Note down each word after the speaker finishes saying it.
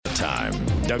time.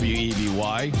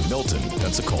 WEBY, Milton,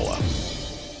 Pensacola.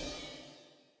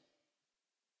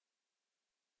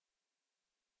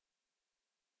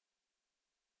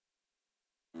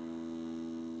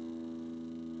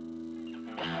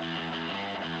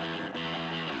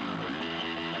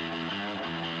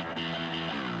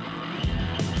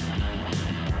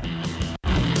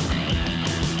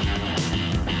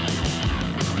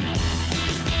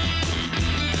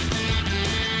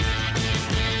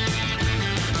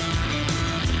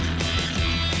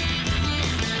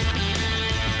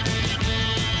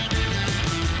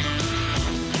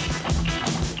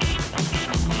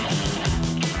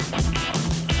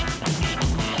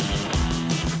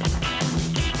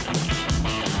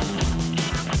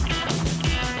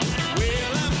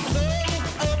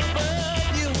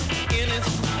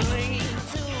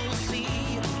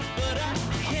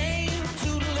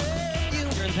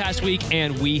 Past week,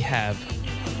 and we have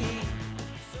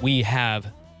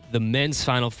the men's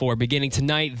Final Four beginning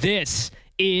tonight. This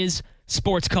is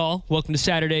Sports Call. Welcome to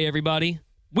Saturday, everybody.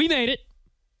 We made it,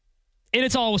 and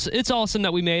it's awesome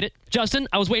that we made it. Justin,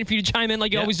 I was waiting for you to chime in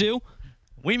like you always do.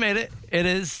 We made it. It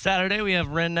is Saturday. We have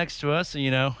Ren next to us,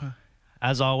 and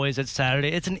as always, it's Saturday.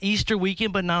 It's an Easter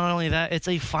weekend, but not only that, it's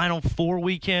a Final Four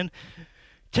weekend.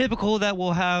 Typical that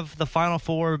we'll have the Final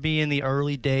Four be in the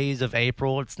early days of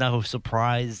April. It's no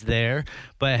surprise there.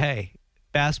 But, hey,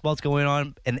 basketball's going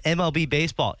on, and MLB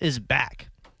baseball is back.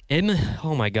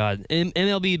 Oh, my God.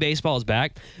 MLB baseball is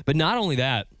back. But not only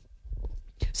that.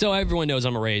 So everyone knows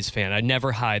I'm a Rays fan. I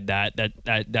never hide that.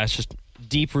 That's just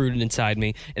deep-rooted inside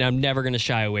me, and I'm never going to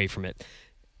shy away from it.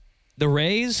 The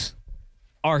Rays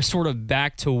are sort of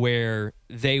back to where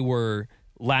they were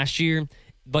last year,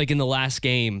 like in the last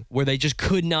game, where they just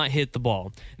could not hit the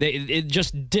ball. It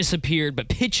just disappeared, but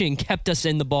pitching kept us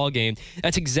in the ball game.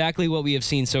 That's exactly what we have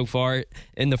seen so far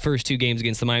in the first two games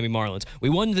against the Miami Marlins. We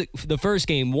won the first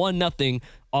game 1-0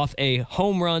 off a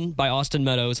home run by Austin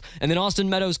Meadows, and then Austin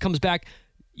Meadows comes back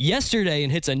yesterday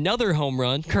and hits another home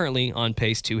run, currently on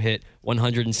pace to hit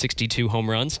 162 home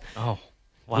runs. Oh.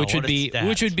 Wow, which would be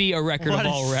a record of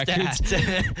all records.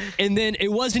 And then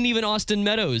it wasn't even Austin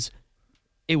Meadows.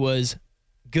 It was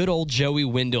good old Joey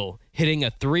Wendell hitting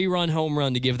a 3-run home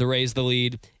run to give the Rays the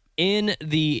lead in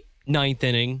the 9th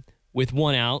inning with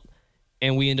 1 out,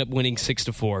 and we end up winning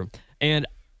 6-4. And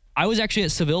I was actually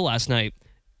at Seville last night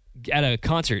at a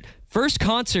concert. First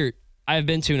concert I've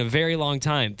been to in a very long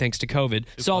time, thanks to COVID.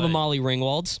 Saw the Molly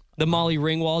Ringwalds. The Molly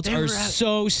Ringwalds are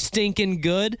so stinking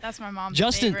good. That's my mom's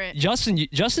favorite.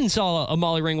 Justin saw a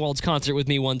Molly Ringwalds concert with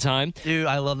me one time. Dude,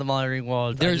 I love the Molly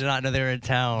Ringwalds. I did not know they were in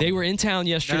town. They were in town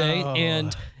yesterday,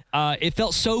 and it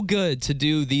felt so good to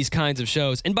do these kinds of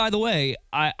shows. And by the way,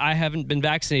 I haven't been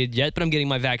vaccinated yet, but I'm getting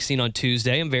my vaccine on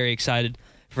Tuesday. I'm very excited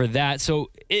for that. So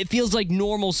it feels like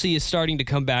normalcy is starting to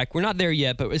come back. We're not there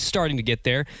yet, but it's starting to get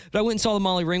there. But I went and saw the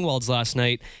Molly Ringwalds last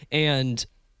night, and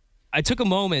I took a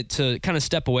moment to kind of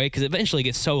step away because eventually it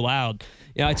gets so loud.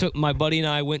 I took my buddy and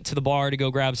I went to the bar to go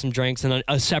grab some drinks in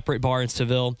a separate bar in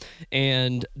Seville,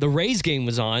 and the Rays game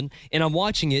was on, and I'm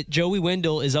watching it. Joey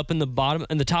Wendell is up in the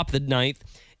top of the 9th,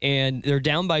 and they're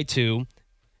down by 2.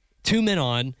 2 men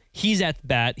on. He's at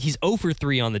bat. He's 0 for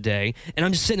 3 on the day. And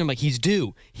I'm just sitting there like, he's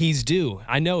due. He's due.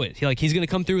 I know it. He's going to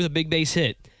come through with a big base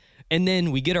hit. And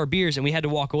then we get our beers, and we had to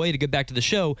walk away to get back to the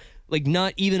show. Like,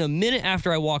 not even a minute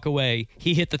after I walk away,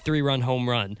 he hit the 3-run home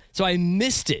run. So I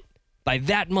missed it by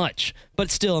that much.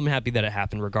 But still, I'm happy that it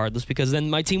happened regardless, because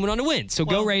then my team went on to win. So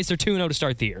go Rays. They're 2-0 to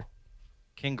start the year.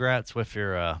 Congrats with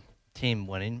your team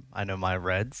winning. I know my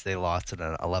Reds, they lost in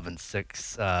an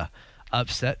 11-6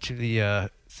 upset to the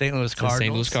St. Louis Cardinals.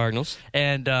 St. Louis Cardinals.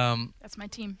 And that's my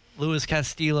team. Luis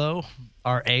Castillo,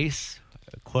 our ace,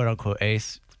 quote-unquote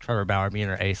ace, Trevor Bauer being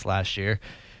our ace last year,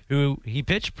 who he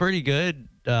pitched pretty good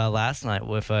last night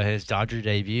with his Dodger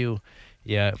debut.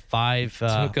 Yeah,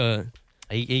 5.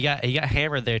 He got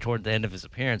hammered there toward the end of his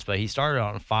appearance, but he started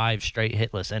on 5 straight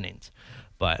hitless innings.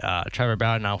 But Trevor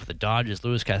Bauer now with the Dodgers,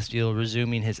 Luis Castillo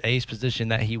resuming his ace position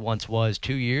that he once was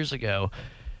 2 years ago.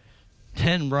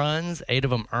 10 runs, 8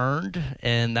 of them earned,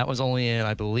 and that was only in,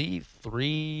 I believe,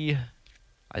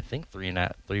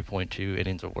 3.2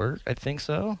 innings of work. I think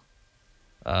so.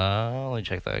 Let me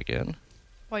check that again.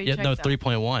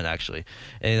 3.1 actually.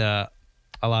 And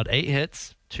allowed 8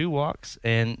 hits, 2 walks,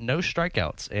 and no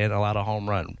strikeouts, and allowed a home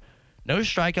run. No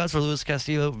strikeouts for Luis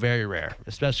Castillo, very rare,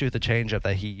 especially with the changeup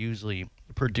that he usually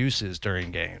produces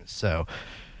during games. So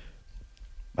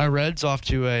my Reds off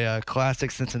to a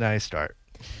classic Cincinnati start.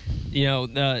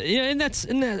 And that's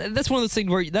one of those things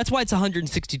where that's why it's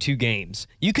 162 games.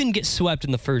 You can get swept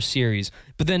in the first series,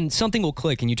 but then something will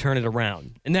click and you turn it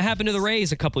around. And that happened to the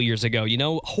Rays a couple years ago.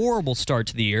 Horrible start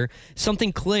to the year.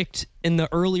 Something clicked in the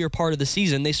earlier part of the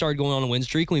season. They started going on a win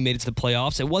streak and we made it to the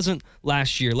playoffs. It wasn't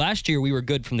last year. Last year we were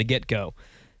good from the get-go.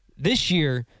 This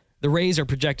year the Rays are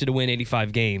projected to win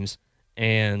 85 games,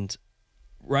 and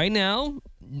right now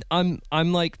I'm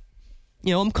like,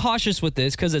 I'm cautious with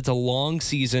this because it's a long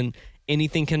season.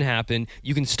 Anything can happen.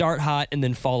 You can start hot and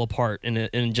then fall apart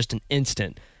in just an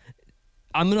instant.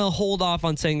 I'm going to hold off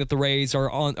on saying that the Rays are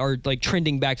like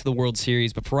trending back to the World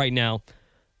Series, but for right now,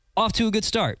 off to a good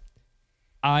start.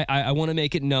 I want to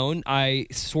make it known. I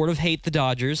sort of hate the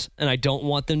Dodgers, and I don't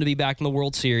want them to be back in the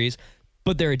World Series,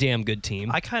 but they're a damn good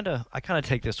team. I kind of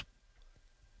take this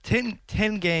 10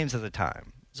 games at a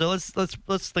time. So let's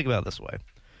think about it this way.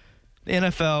 The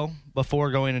NFL, before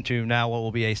going into now what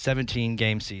will be a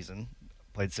 17-game season,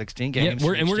 played 16 games. Yeah,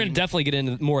 we're going to definitely get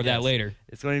into more of that later.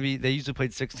 It's going to be, they usually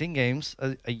played 16 games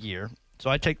a year.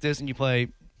 So I take this and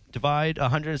divide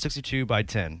 162 by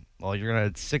 10. Well, you're going to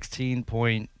have 16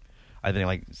 point, I think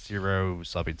like 0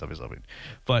 something.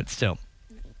 But still,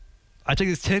 I take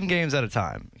this 10 games at a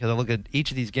time because I look at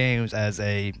each of these games as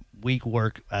a week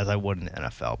work as I would in the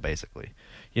NFL, basically.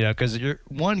 Because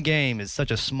one game is such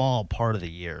a small part of the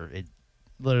year. It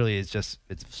literally is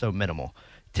it's so minimal.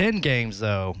 10 games,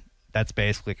 though, that's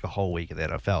basically a whole week in the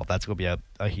NFL. That's going to be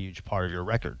a huge part of your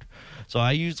record. So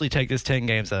I usually take this 10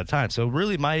 games at a time. So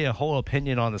really my whole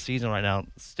opinion on the season right now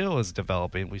still is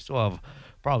developing. We still have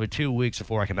probably 2 weeks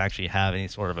before I can actually have any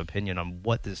sort of opinion on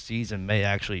what this season may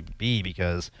actually be,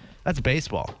 because that's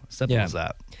baseball. Simple as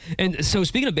that. And so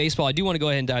speaking of baseball, I do want to go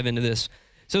ahead and dive into this.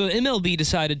 So the MLB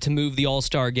decided to move the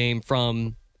All-Star game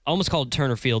from, I almost called it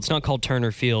Turner Field. It's not called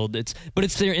Turner Field. But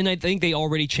it's there, and I think they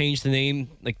already changed the name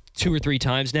like 2 or 3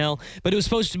 times now. But it was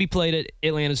supposed to be played at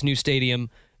Atlanta's new stadium,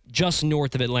 just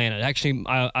north of Atlanta. Actually,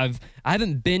 I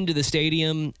haven't been to the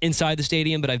stadium, inside the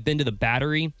stadium, but I've been to the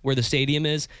Battery where the stadium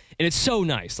is, and it's so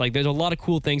nice. Like, there's a lot of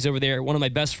cool things over there. One of my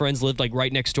best friends lived like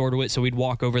right next door to it, so we'd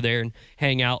walk over there and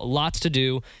hang out. Lots to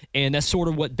do, and that's sort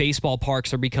of what baseball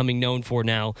parks are becoming known for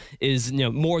now. Is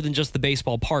more than just the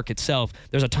baseball park itself.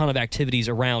 There's a ton of activities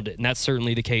around it, and that's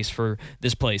certainly the case for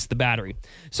this place, the Battery.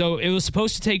 So it was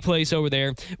supposed to take place over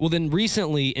there. Well, then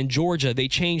recently in Georgia, they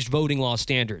changed voting law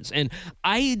standards, and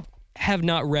I have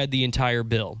not read the entire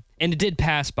bill. And it did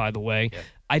pass, by the way. Yeah.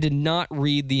 I did not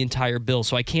read the entire bill,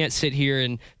 so I can't sit here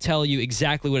and tell you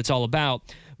exactly what it's all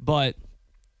about. But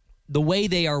the way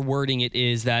they are wording it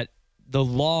is that the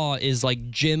law is like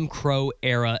Jim Crow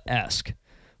era-esque,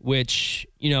 which,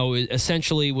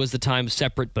 essentially was the time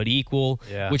separate but equal,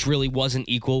 which really wasn't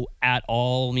equal at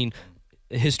all. I mean,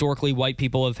 historically, white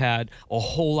people have had a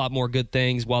whole lot more good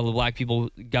things, while the black people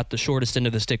got the shortest end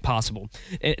of the stick possible.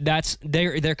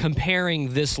 They're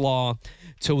comparing this law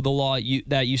to the law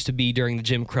that used to be during the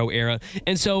Jim Crow era,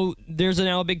 and so there's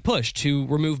now a big push to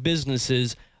remove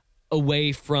businesses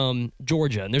away from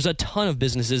Georgia. And there's a ton of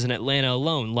businesses in Atlanta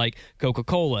alone, like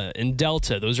Coca-Cola and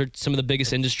Delta. Those are some of the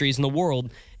biggest industries in the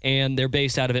world, and they're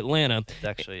based out of Atlanta. It's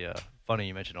actually funny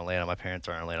you mentioned Atlanta. My parents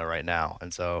are in Atlanta right now,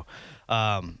 and so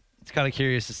it's kind of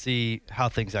curious to see how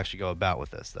things actually go about with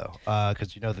this, though,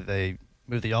 because that they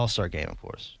moved the All-Star game, of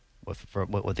course, with the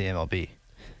MLB.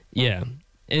 Yeah,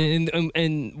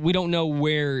 and we don't know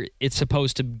where it's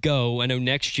supposed to go. I know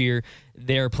next year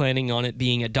they're planning on it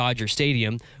being at Dodger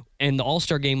Stadium, and the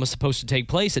All-Star game was supposed to take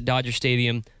place at Dodger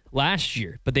Stadium last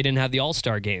year, but they didn't have the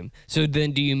All-Star game. So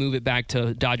then do you move it back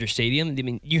to Dodger Stadium? I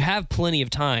mean, you have plenty of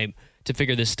time to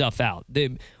figure this stuff out. We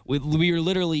were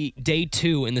literally day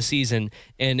 2 in the season,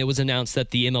 and it was announced that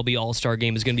the MLB All-Star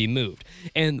Game is going to be moved.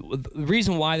 And the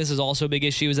reason why this is also a big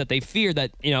issue is that they fear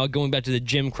that, going back to the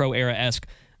Jim Crow era-esque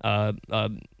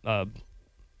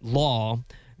law,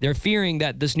 they're fearing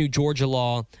that this new Georgia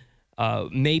law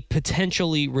may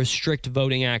potentially restrict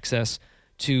voting access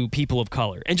to people of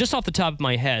color. And just off the top of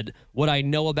my head, what I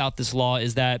know about this law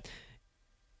is that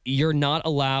you're not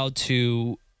allowed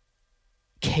to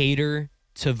cater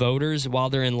to voters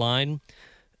while they're in line.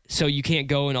 So you can't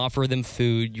go and offer them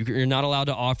food. You're not allowed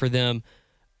to offer them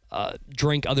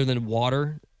drink other than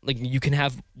water. Like, you can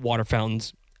have water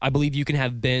fountains. I believe you can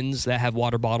have bins that have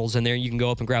water bottles in there. You can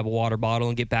go up and grab a water bottle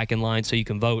and get back in line so you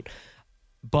can vote.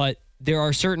 But there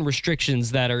are certain restrictions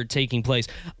that are taking place.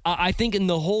 I think in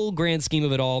the whole grand scheme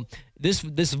of it all, this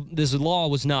law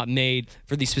was not made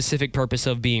for the specific purpose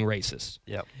of being racist.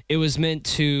 Yep. It was meant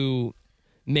to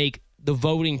make the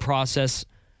voting process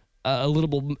a little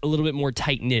bit more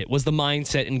tight knit was the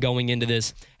mindset in going into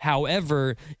this.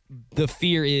 However, the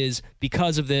fear is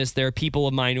because of this, there are people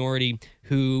of minority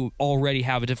who already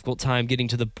have a difficult time getting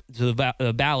to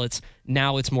the ballots.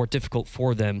 Now it's more difficult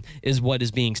for them, is what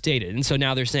is being stated. And so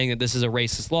now they're saying that this is a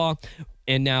racist law,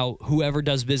 and now whoever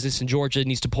does business in Georgia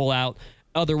needs to pull out.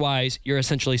 Otherwise, you're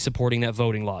essentially supporting that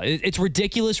voting law. It's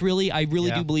ridiculous, really. I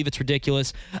really do believe it's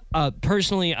ridiculous.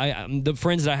 Personally, the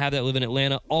friends that I have that live in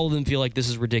Atlanta, all of them feel like this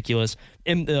is ridiculous.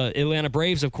 And the Atlanta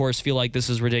Braves, of course, feel like this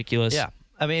is ridiculous. Yeah.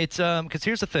 I mean, it's because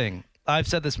here's the thing. I've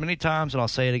said this many times, and I'll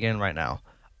say it again right now.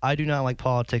 I do not like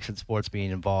politics and sports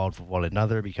being involved with one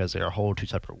another because they are whole two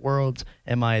separate worlds,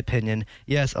 in my opinion.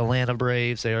 Yes, Atlanta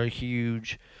Braves, they are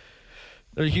huge.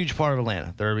 They're a huge part of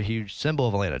Atlanta. They're a huge symbol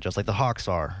of Atlanta, just like the Hawks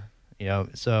are.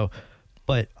 So,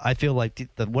 but I feel like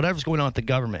whatever's going on with the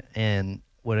government and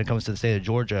when it comes to the state of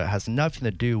Georgia has nothing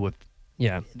to do with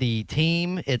the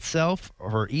team itself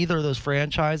or either of those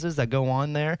franchises that go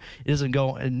on there. It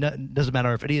doesn't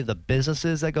matter if any of the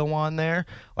businesses that go on there,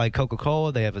 like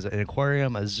Coca-Cola, they have an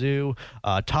aquarium, a zoo.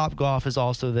 Top Golf is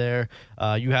also there.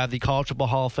 You have the College Football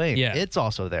Hall of Fame. Yeah. It's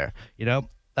also there.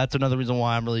 That's another reason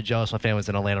why I'm really jealous my family's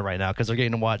in Atlanta right now because they're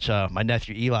getting to watch my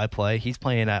nephew Eli play. He's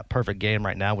playing at Perfect Game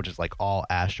right now, which is like all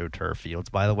AstroTurf fields,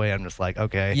 by the way. I'm just like,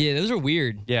 okay. Yeah, those are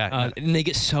weird. Yeah. And they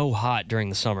get so hot during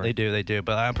the summer. They do.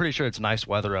 But I'm pretty sure it's nice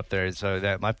weather up there. So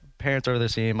that my parents are over there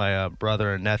seeing my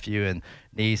brother and nephew and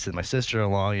niece and my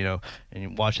sister-in-law,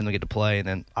 and watching them get to play. And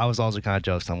then I was also kind of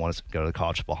jealous I wanted to go to the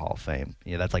College Football Hall of Fame.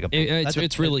 That's like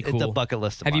it's really cool. It's a bucket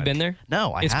list of Have mine. you been there?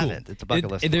 No, I haven't. Cool. It's a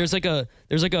bucket list. There's like a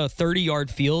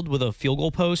 30-yard field with a field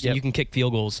goal post, and you can kick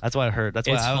field goals. That's what I heard. That's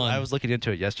why I was looking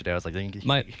into it yesterday. I was like,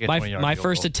 my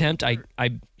first attempt, I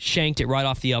shanked it right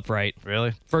off the upright.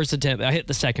 Really? First attempt, I hit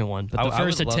the second one, but the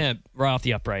first attempt right off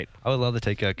the upright. I would love to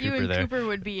take Cooper you and there. Cooper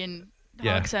would be in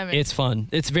Hawk 7. It's fun.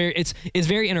 It's very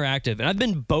interactive, and I've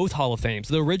been both Hall of Fames.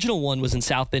 The original one was in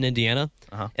South Bend, Indiana,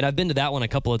 and I've been to that one a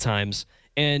couple of times.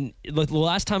 And the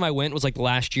last time I went was like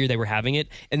last year they were having it,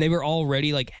 and they were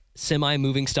already like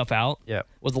semi-moving stuff out. Yeah,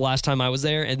 was the last time I was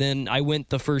there, and then I went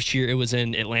the first year it was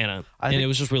in Atlanta, and it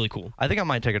was just really cool. I think I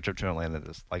might take a trip to Atlanta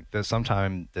this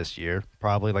sometime this year,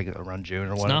 probably like around June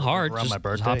or whatever. It's not hard. Around just my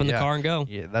birthday. Hop in the car and go.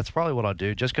 Yeah, that's probably what I'll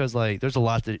do. Just because like there's a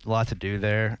lot to do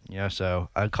there, So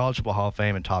College Football Hall of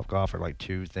Fame and Top Golf are like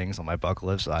two things on my bucket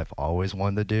list that I've always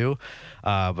wanted to do.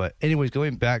 But anyways,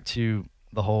 going back to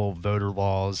the whole voter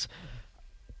laws.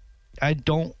 I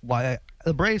don't like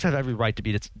the Braves have every right to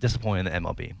be disappointed in the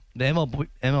MLB. The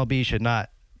MLB should not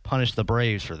punish the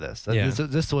Braves for this. Yeah.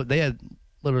 They had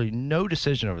literally no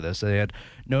decision over this. They had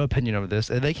no opinion over this,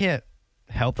 and they can't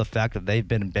help the fact that they've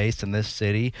been based in this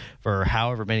city for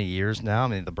however many years now. I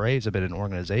mean, the Braves have been an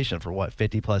organization for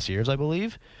 50 plus years, I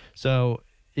believe. So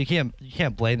you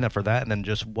can't blame them for that. And then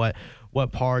just what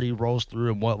party rolls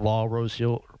through and what law rolls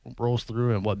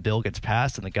through and what bill gets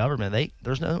passed in the government,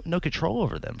 there's no control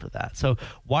over them for that. So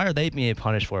why are they being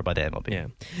punished for it by the MLB? Yeah.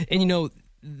 And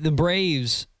the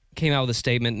Braves came out with a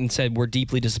statement and said we're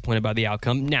deeply disappointed by the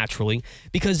outcome, naturally,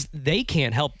 because they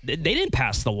can't help. They didn't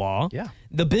pass the law. Yeah.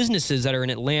 The businesses that are in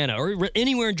Atlanta or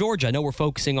anywhere in Georgia, I know we're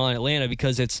focusing on Atlanta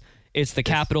because it's the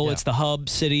capital, it's the hub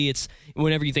city. It's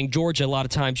whenever you think Georgia, a lot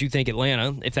of times you think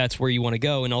Atlanta, if that's where you want to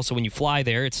go. And also when you fly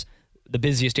there, it's the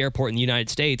busiest airport in the United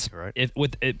States, right.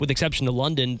 with exception to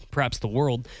London, perhaps the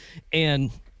world.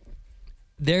 And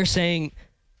they're saying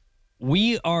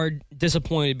we are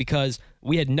disappointed because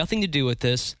we had nothing to do with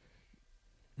this.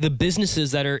 The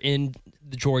businesses that are in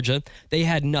Georgia, they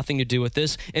had nothing to do with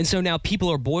this. And so now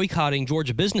people are boycotting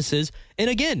Georgia businesses. And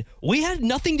again, we had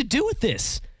nothing to do with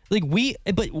this. But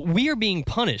we are being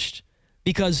punished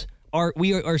because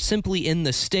we are simply in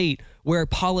the state where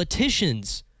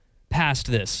politicians passed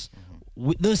this.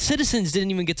 The citizens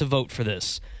didn't even get to vote for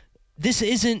this. This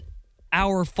isn't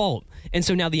our fault. And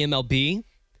so now the MLB,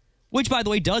 which, by the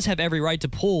way, does have every right to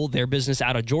pull their business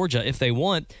out of Georgia if they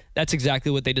want. That's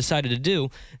exactly what they decided to do.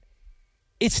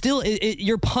 It's still,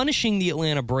 you're punishing the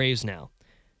Atlanta Braves now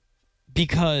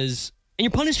and you're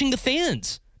punishing the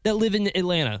fans that live in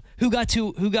Atlanta who got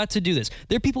to do this.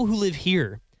 There are people who live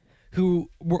here who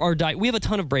are dying. We have a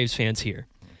ton of Braves fans here.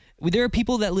 There are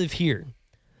people that live here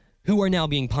who are now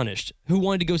being punished, who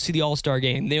wanted to go see the All-Star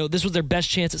game. This was their best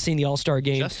chance at seeing the All-Star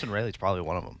game. Justin Rayleigh's probably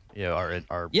one of them.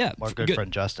 Our good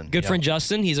friend Justin. Good friend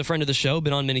Justin. He's a friend of the show,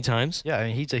 been on many times. Yeah, I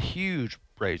mean, he's a huge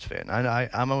Braves fan.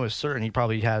 I'm almost certain he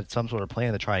probably had some sort of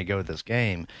plan to try and go to this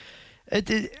game. I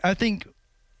think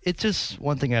it's just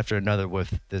one thing after another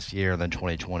with this year and then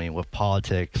 2020 with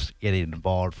politics getting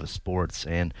involved with sports,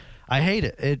 and I hate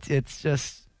it. It's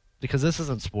just because this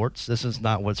isn't sports. This is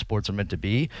not what sports are meant to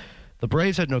be. the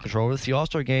Braves had no control over this. The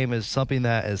All-Star Game is something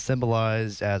that is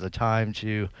symbolized as a time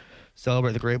to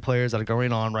celebrate the great players that are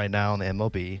going on right now in the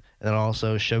MLB, and then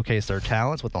also showcase their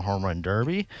talents with the Home Run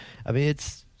Derby. I mean,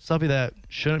 it's something that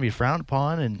shouldn't be frowned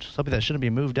upon and something that shouldn't be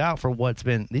moved out for what's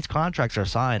been. These contracts are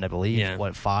signed, I believe,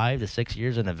 5 to 6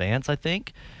 years in advance, I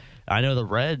think. I know the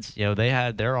Reds, they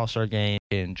had their All-Star Game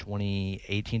in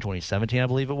 2018, 2017, I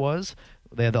believe it was.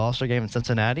 They had the All-Star Game in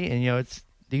Cincinnati, and,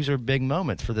 these are big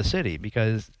moments for the city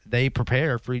because they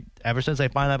prepare ever since they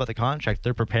find out about the contract,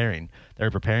 they're preparing. They're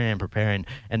preparing.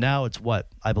 And now it's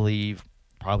I believe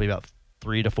probably about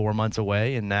 3 to 4 months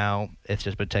away, and now it's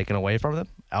just been taken away from them.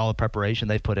 All the preparation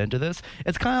they've put into this.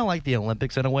 It's kind of like the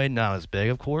Olympics in a way, not as big,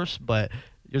 of course, but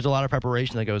there's a lot of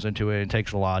preparation that goes into it and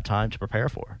takes a lot of time to prepare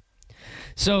for.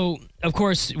 So, of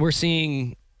course, we're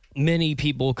seeing many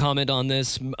people comment on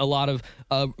this. A lot of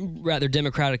rather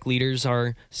Democratic leaders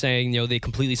are saying, they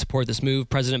completely support this move.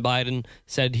 President Biden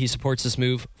said he supports this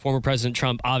move. Former President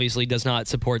Trump obviously does not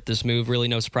support this move. Really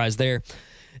no surprise there.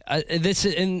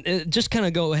 Just kind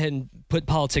of go ahead and put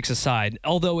politics aside,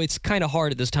 although it's kind of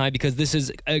hard at this time because this is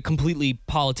a completely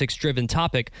politics-driven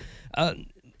topic.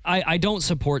 I don't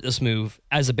support this move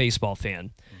as a baseball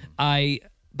fan.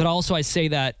 But also I say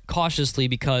that cautiously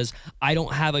because I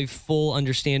don't have a full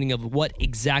understanding of what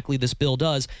exactly this bill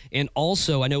does. And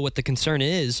also I know what the concern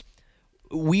is.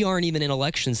 We aren't even in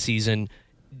election season.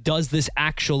 Does this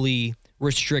actually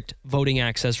restrict voting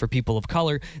access for people of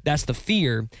color? That's the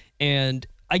fear. And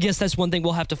I guess that's one thing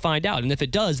we'll have to find out. And if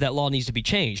it does, that law needs to be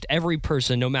changed. Every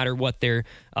person, no matter what their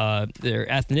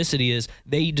ethnicity is,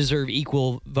 they deserve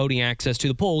equal voting access to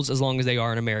the polls as long as they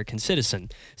are an American citizen.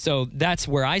 So that's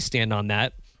where I stand on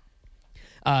that.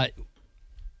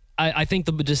 I think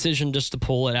the decision just to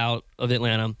pull it out of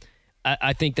Atlanta,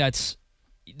 I think that's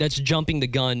jumping the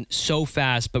gun so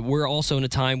fast. But we're also in a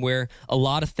time where a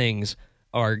lot of things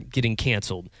are getting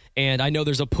canceled. And I know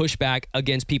there's a pushback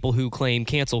against people who claim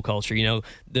cancel culture.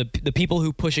 The people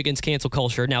who push against cancel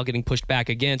culture are now getting pushed back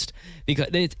against because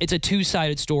it's a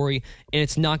two-sided story and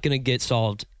it's not going to get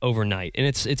solved overnight. And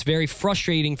it's very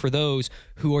frustrating for those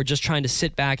who are just trying to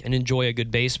sit back and enjoy a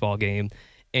good baseball game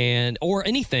or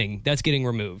anything that's getting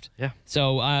removed. Yeah.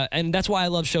 So, and that's why I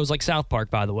love shows like South Park,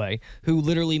 by the way, who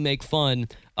literally make fun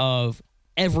of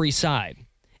every side.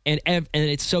 And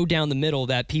it's so down the middle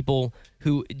that people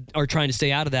who are trying to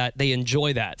stay out of that, they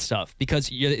enjoy that stuff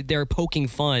because they're poking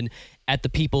fun at the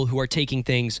people who are taking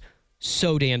things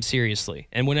so damn seriously.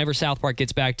 And whenever South Park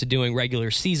gets back to doing regular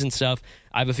season stuff,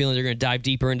 I have a feeling they're going to dive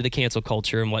deeper into the cancel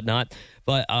culture and whatnot.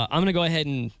 But I'm going to go ahead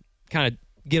and kind of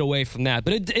get away from that.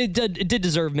 But it did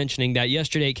deserve mentioning that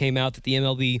yesterday it came out that the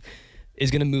MLB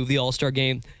is going to move the All-Star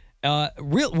Game.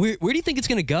 Where do you think it's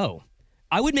going to go?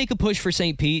 I would make a push for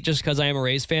St. Pete just because I am a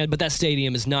Rays fan, but that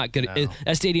stadium is not good. No,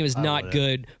 that stadium is not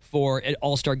good for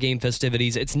All-Star Game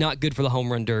festivities. It's not good for the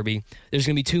Home Run Derby. There's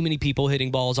going to be too many people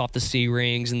hitting balls off the C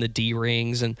rings and the D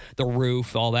rings and the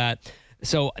roof, all that.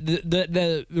 So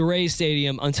the Rays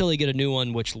Stadium, until they get a new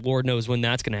one, which Lord knows when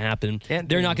that's going to happen,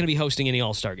 they're not going to be hosting any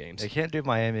All-Star games. They can't do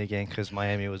Miami again because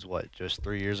Miami was, just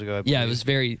 3 years ago? I believe? Yeah, it was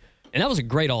and that was a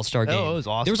great All-Star game. Oh, it was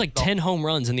awesome. There was 10 home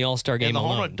runs in the All-Star game and the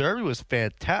alone. Home Run Derby was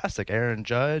fantastic. Aaron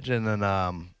Judge and then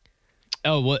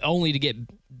only to get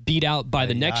beat out by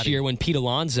the next Yachty. year when Pete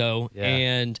Alonso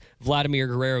and Vladimir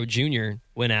Guerrero Jr.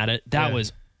 went at it. That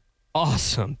was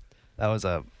awesome. That was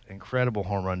a incredible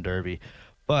Home Run Derby.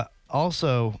 But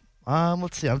also,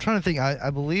 let's see. I'm trying to think.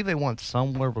 I believe they want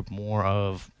somewhere with more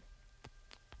of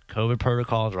COVID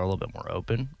protocols are a little bit more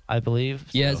open, I believe.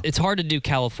 So. Yeah, it's hard to do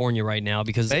California right now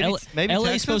because maybe LA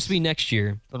Texas? is supposed to be next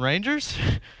year. The Rangers?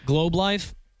 Globe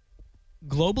Life.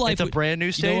 It's a brand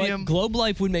new stadium. You know what? Globe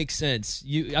Life would make sense.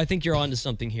 I think you're onto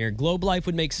something here. Globe Life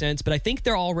would make sense, but I think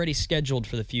they're already scheduled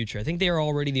for the future. I think they are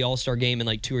already the All-Star Game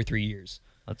in 2 or 3 years.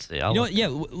 Let's see. You know what? Yeah,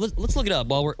 let's look it up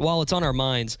while it's on our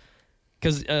minds.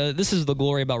 Because this is the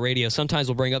glory about radio. Sometimes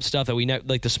we'll bring up stuff that we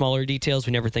like the smaller details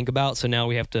we never think about. So now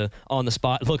we have to on the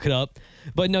spot look it up.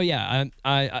 But no, yeah,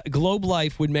 Globe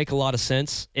Life would make a lot of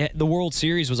sense. The World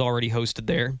Series was already hosted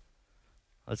there.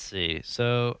 Let's see.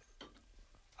 So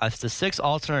it's the 6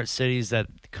 alternate cities that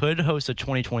could host a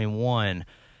 2021: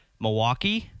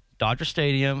 Milwaukee, Dodger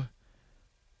Stadium,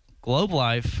 Globe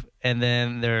Life, and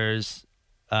then there's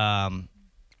San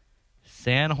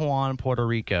Juan, Puerto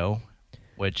Rico.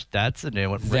 Which that's a new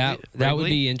one. That would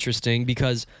be interesting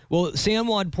because, San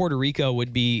Juan, Puerto Rico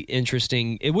would be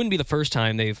interesting. It wouldn't be the first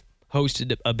time they've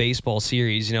hosted a baseball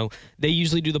series. They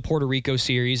usually do the Puerto Rico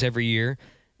series every year.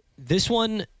 This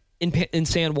one in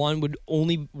San Juan would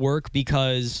only work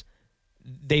because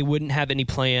they wouldn't have any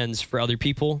plans for other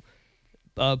people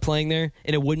playing there,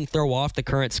 and it wouldn't throw off the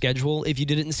current schedule if you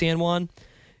did it in San Juan.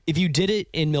 If you did it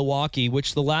in Milwaukee,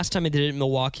 which the last time I did it in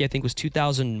Milwaukee, I think was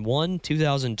 2001,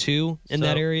 2002 in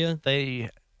that area. They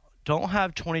don't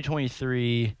have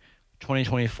 2023,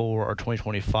 2024, or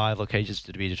 2025 locations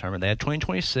to be determined. They had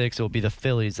 2026. It will be the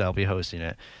Phillies that will be hosting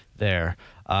it there.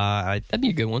 That'd be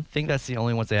a good one. I think that's the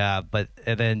only ones they have.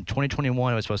 And then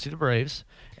 2021, it was supposed to be the Braves.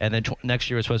 And then next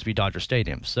year, it was supposed to be Dodger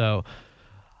Stadium. So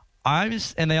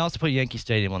and they also put Yankee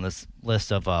Stadium on this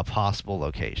list of possible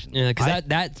locations. Yeah, because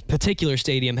that particular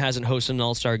stadium hasn't hosted an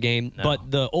All-Star game,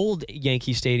 but the old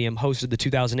Yankee Stadium hosted the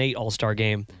 2008 All-Star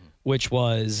game, which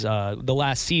was the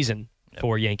last season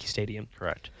for Yankee Stadium.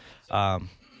 Correct. I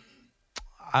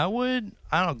don't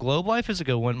know, Globe Life is a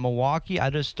good one. Milwaukee,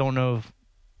 I just don't know if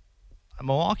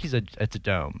Milwaukee's it's a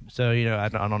dome, so I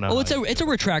don't know. Well, it's a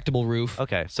retractable roof.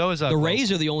 Okay, so is the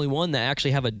Rays are the only one that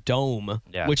actually have a dome,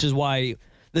 which is why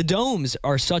the domes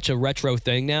are such a retro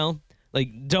thing now.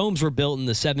 Like, domes were built in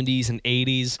the 70s and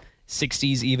 80s,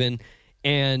 60s even,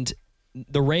 and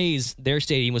the Rays, their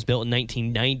stadium was built in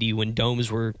 1990 when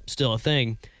domes were still a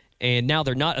thing, and now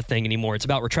they're not a thing anymore. It's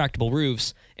about retractable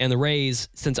roofs, and the Rays,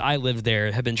 since I lived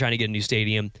there, have been trying to get a new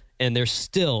stadium, and they're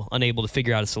still unable to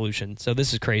figure out a solution. So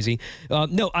this is crazy.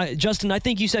 Justin, I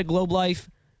think you said Globe Life.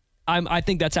 I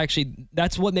think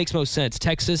that's what makes most sense.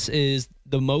 Texas is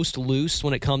the most loose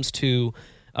when it comes to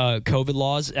COVID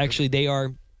laws. Actually,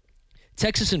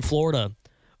 Texas and Florida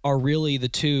are really the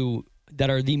two that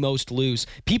are the most loose.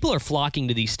 People are flocking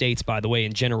to these states, by the way,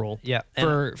 in general,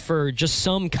 for just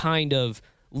some kind of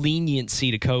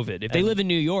leniency to COVID. If they live in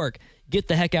New York, get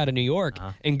the heck out of New York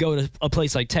and go to a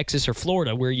place like Texas or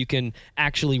Florida where you can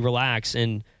actually relax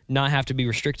and not have to be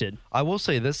restricted. I will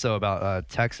say this, though, about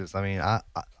Texas. I mean,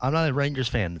 I'm not a Rangers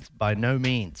fan by no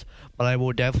means, but I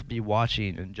will definitely be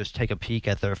watching and just take a peek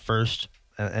at their first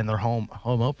and their home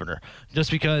opener,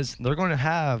 just because they're going to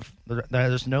have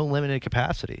there's no limited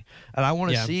capacity, and I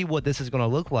want to see what this is going to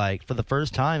look like for the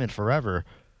first time in forever.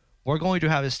 We're going to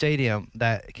have a stadium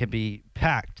that can be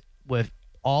packed with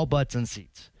all butts and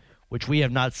seats, which we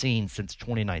have not seen since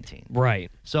 2019. Right.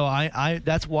 So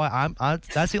that's why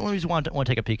that's the only reason why I want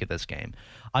to take a peek at this game.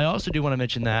 I also do want to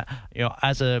mention that,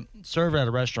 as a server at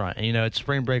a restaurant, and it's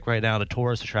spring break right now, the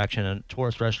tourist attraction and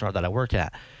tourist restaurant that I work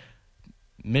at,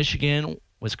 Michigan,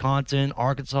 Wisconsin,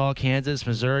 Arkansas, Kansas,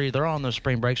 Missouri, they're all on their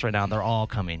spring breaks right now, and they're all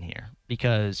coming here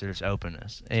because there's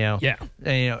openness. And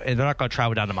they're not going to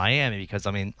travel down to Miami because,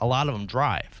 a lot of them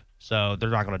drive. So they're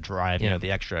not going to drive,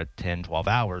 the extra 10, 12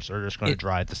 hours. They're just going to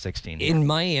drive the 16. And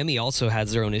Miami also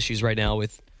has their own issues right now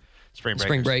with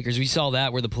spring breakers. We saw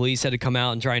that where the police had to come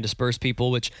out and try and disperse people,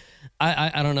 which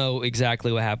I don't know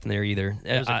exactly what happened there either.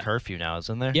 There's a curfew now,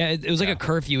 isn't there? Yeah, it was like a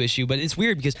curfew issue, but it's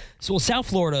weird because South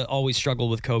Florida always struggled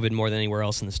with COVID more than anywhere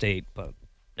else in the state. But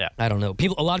I don't know.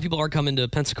 A lot of people are coming to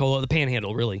Pensacola, the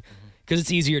Panhandle, really, because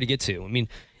it's easier to get to.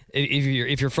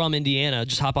 If you're from Indiana,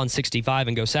 just hop on 65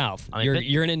 and go south. You're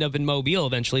going to end up in Mobile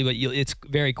eventually, but it's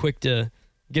very quick to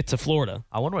get to Florida.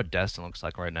 I wonder what Destin looks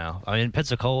like right now.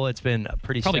 Pensacola, it's been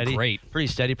pretty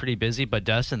steady, pretty busy, but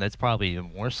Destin, that's probably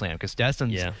even more slammed because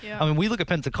Destin's. Yeah. We look at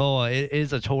Pensacola, it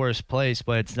is a tourist place,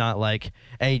 but it's not like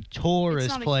a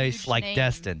tourist place like name.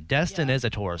 Destin. Destin is a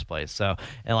tourist place, so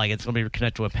it's going to be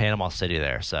connected with Panama City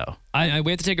there. So we have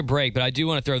to take a break, but I do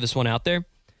want to throw this one out there.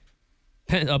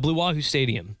 Blue Wahoo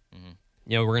Stadium.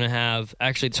 We're going to have,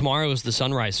 actually, tomorrow is the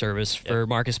sunrise service for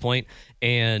Marcus Point.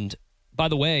 And by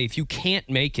the way, if you can't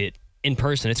make it in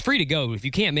person, it's free to go. If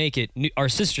you can't make it, our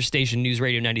sister station, News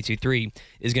Radio 92.3,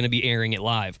 is going to be airing it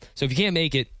live. So if you can't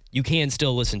make it, you can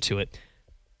still listen to it.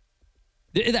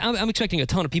 I'm expecting a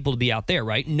ton of people to be out there,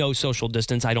 right? No social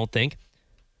distance, I don't think.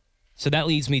 So that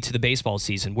leads me to the baseball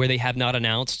season, where they have not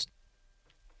announced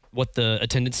what the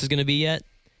attendance is going to be yet.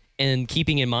 And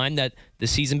keeping in mind that the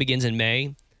season begins in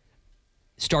May,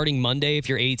 starting Monday, if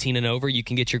you're 18 and over, you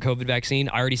can get your COVID vaccine.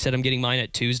 I already said I'm getting mine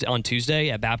on Tuesday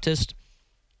at Baptist.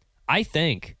 I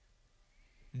think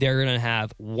they're going to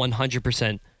have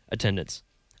 100% attendance.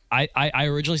 I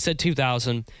originally said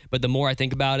 2,000, but the more I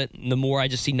think about it, the more I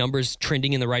just see numbers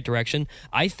trending in the right direction.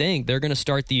 I think they're going to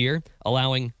start the year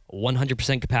allowing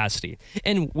 100% capacity.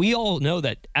 And we all know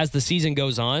that as the season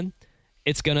goes on,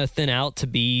 it's going to thin out to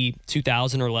be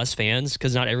 2,000 or less fans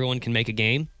because not everyone can make a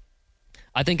game.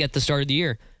 I think at the start of the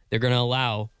year, they're going to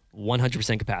allow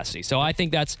 100% capacity. So I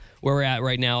think that's where we're at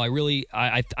right now. I'm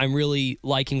really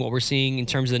liking what we're seeing in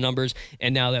terms of the numbers.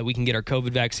 And now that we can get our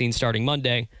COVID vaccine starting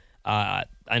Monday,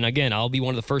 and again, I'll be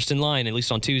one of the first in line, at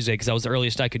least on Tuesday, because that was the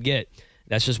earliest I could get.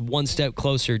 That's just one step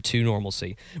closer to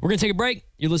normalcy. We're going to take a break.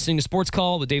 You're listening to Sports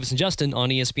Call with Davis and Justin on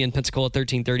ESPN Pensacola,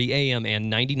 1330 AM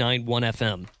and 99.1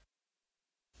 FM.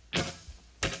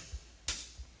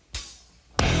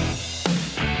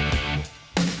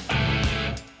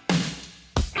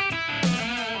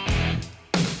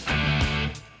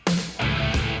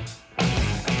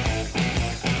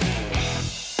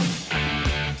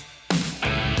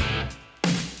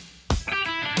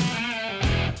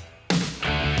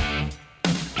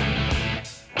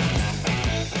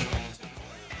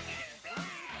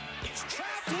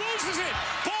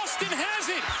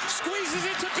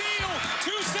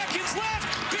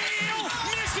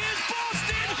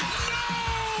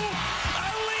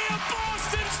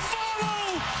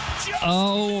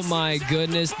 Oh my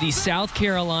goodness. The South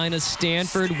Carolina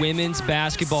Stanford women's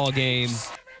basketball game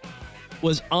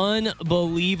was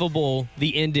unbelievable.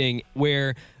 The ending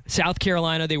where South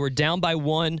Carolina, they were down by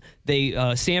 1.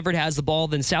 Stanford has the ball,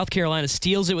 then South Carolina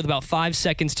steals it with about 5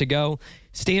 seconds to go.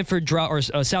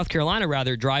 South Carolina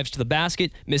rather drives to the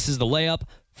basket, misses the layup.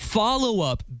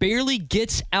 Follow-up barely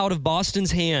gets out of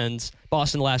Boston's hands.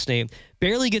 Boston last name.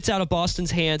 Barely gets out of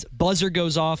Boston's hands. Buzzer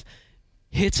goes off,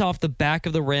 hits off the back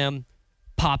of the rim,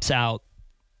 pops out,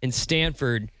 and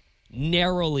Stanford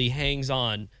narrowly hangs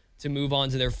on to move on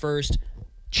to their first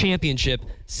championship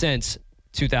since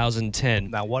 2010.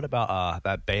 Now, what about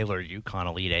that Baylor UConn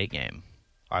Elite Eight game?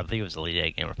 Or I think it was the Elite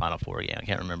Eight game or Final Four game. I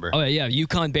can't remember. Oh yeah,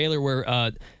 UConn Baylor,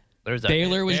 where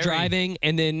Baylor was driving,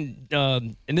 and then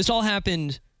and this all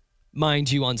happened,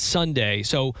 mind you, on Sunday.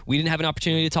 So we didn't have an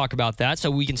opportunity to talk about that.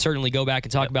 So we can certainly go back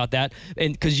and talk about that.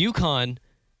 And because UConn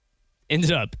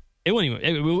ended up, it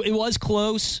was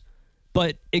close,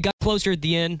 but it got closer at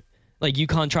the end. Like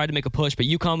UConn tried to make a push, but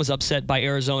UConn was upset by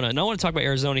Arizona. And I want to talk about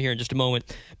Arizona here in just a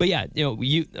moment. But yeah,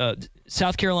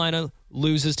 South Carolina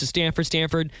loses to Stanford.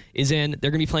 Stanford is in. They're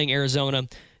going to be playing Arizona.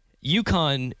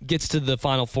 UConn gets to the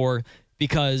Final Four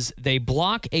because they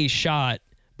block a shot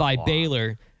by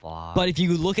Baylor. But if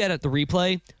you look at the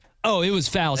replay, it was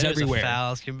fouls everywhere.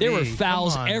 There were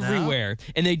fouls everywhere,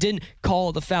 and they didn't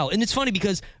call the foul. And it's funny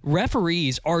because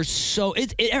referees are so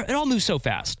it all moves so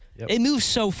fast. Yep. It moves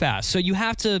so fast, so you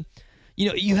have to.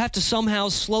 You have to somehow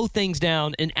slow things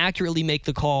down and accurately make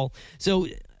the call. So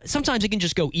sometimes it can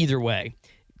just go either way.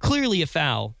 Clearly a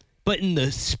foul, but in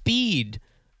the speed,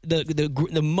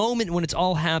 the moment when it's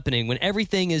all happening, when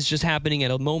everything is just happening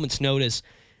at a moment's notice,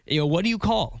 what do you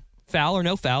call? Foul or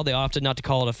no foul? They opted not to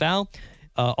call it a foul.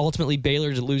 Ultimately,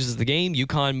 Baylor loses the game.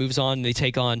 UConn moves on. And they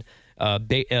take on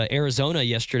Arizona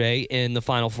yesterday in the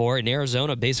Final Four, and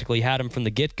Arizona basically had them from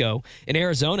the get-go. And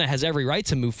Arizona has every right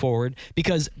to move forward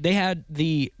because they had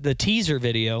the teaser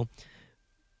video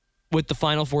with the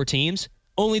Final Four teams,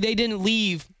 only they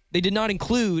did not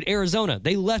include Arizona.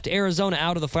 They left Arizona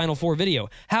out of the Final Four video.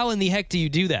 How in the heck do you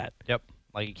do that? Yep.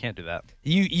 Like, you can't do that.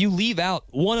 You leave out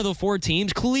one of the 4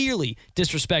 teams, clearly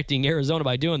disrespecting Arizona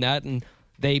by doing that, and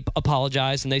they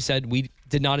apologized, and they said, we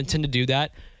did not intend to do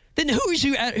that. Then who is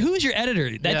your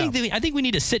editor? I think we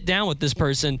need to sit down with this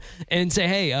person and say,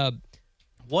 hey,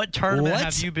 what tournament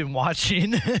have you been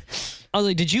watching? I was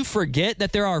like, did you forget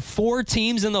that there are 4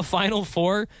 teams in the Final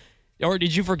Four? Or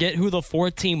did you forget who the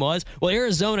 4th team was? Well,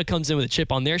 Arizona comes in with a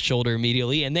chip on their shoulder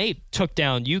immediately, and they took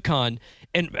down UConn.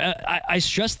 And I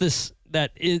stress this,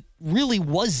 that it really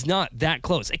was not that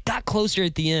close. It got closer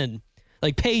at the end.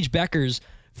 Like Paige Becker's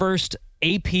first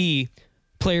AP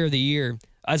Player of the Year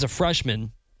as a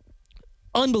freshman.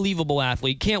 Unbelievable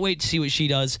athlete. Can't wait to see what she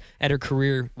does at her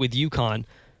career with UConn.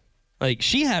 Like,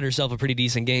 she had herself a pretty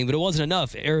decent game, but it wasn't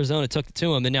enough. Arizona took it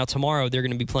to them, and now tomorrow they're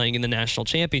going to be playing in the national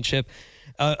championship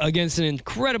against an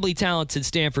incredibly talented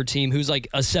Stanford team who's like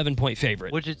a 7-point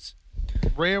favorite. Which it's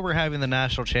rare we're having the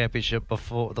national championship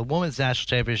before the women's national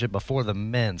championship before the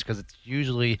men's, because it's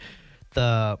usually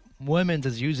the women's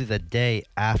is usually the day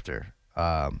after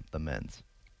the men's.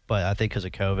 But I think because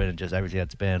of COVID and just everything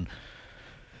that's been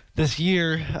this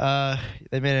year,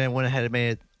 they went ahead and made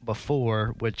it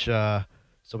before, which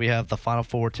so we have the Final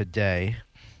Four today,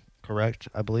 correct?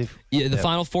 I believe. Yeah, the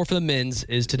Final Four for the men's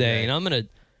is today, and I'm gonna.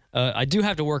 I do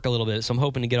have to work a little bit, so I'm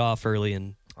hoping to get off early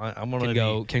and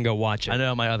can go watch it. I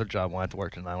know my other job won't have to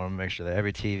work tonight. I want to make sure that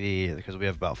every TV, because we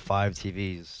have about 5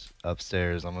 TVs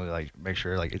upstairs, I'm gonna make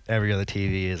sure every other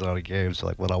TV is on a game. So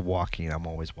when I'm walking, I'm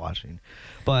always watching.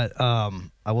 But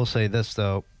I will say this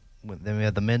though. Then we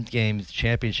have the men's games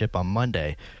championship on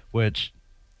Monday, which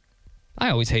I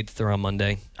always hate that they're on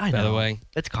Monday. I know. By the way,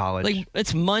 it's college.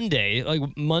 It's Monday.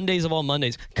 Mondays of all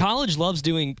Mondays. College loves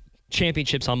doing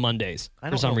championships on Mondays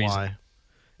for some reason. Why.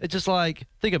 It's just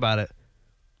think about it.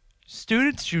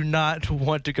 Students do not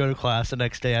want to go to class the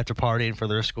next day after partying for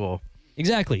their school.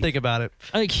 Exactly. Think about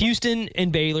it. Houston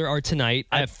and Baylor are tonight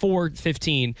at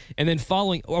 4:15, and then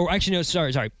following. Or actually, no,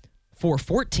 sorry,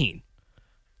 4:14.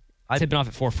 Tipping off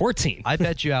at 4:14. I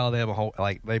bet you Alabama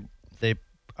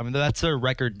that's their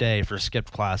record day for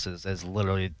skipped classes is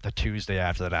literally the Tuesday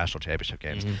after the national championship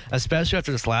games, especially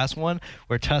after this last one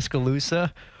where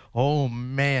Tuscaloosa. Oh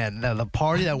man, the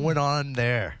party that went on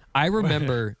there. I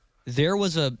remember there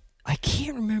was I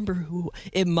can't remember who.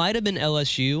 It might have been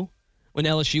LSU when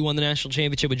LSU won the national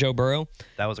championship with Joe Burrow.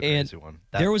 That was a crazy one.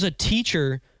 There was a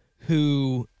teacher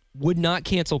who would not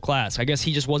cancel class. I guess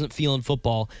he just wasn't feeling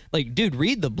football. Dude,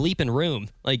 read the bleeping room.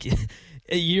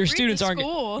 Your students aren't.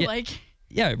 School.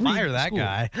 Yeah, fire that school.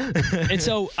 guy. And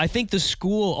so I think the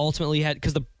school ultimately had,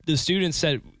 because the students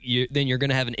said, then you're going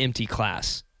to have an empty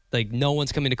class. Like, no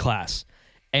one's coming to class.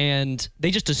 And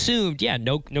they just assumed,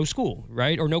 no school,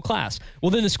 right? Or no class.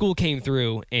 Well, then the school came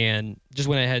through and just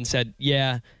went ahead and said,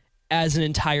 as an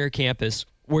entire campus,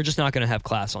 we're just not going to have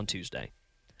class on Tuesday.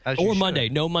 Or Monday.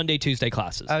 No Monday, Tuesday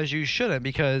classes. As you shouldn't,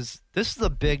 because this is a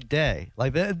big day.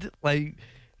 Like,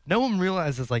 no one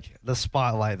realizes, like, the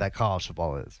spotlight that college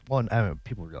football is. Well, I mean,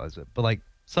 people realize it, but, like,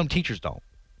 some teachers don't.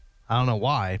 I don't know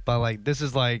why, but, like, this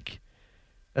is, like,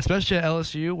 especially at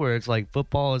LSU, where it's like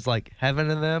football is like heaven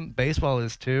to them. Baseball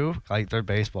is too. Like, their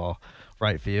baseball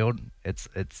right field. It's.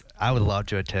 I would love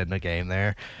to attend a game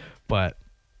there, but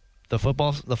the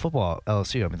football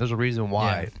LSU. I mean, there's a reason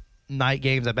why night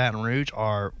games at Baton Rouge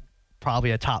are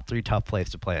probably a top 3 tough place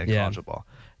to play in college football.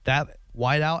 That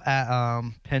whiteout at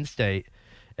Penn State,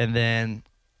 and then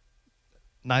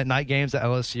night games at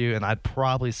LSU, and I'd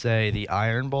probably say the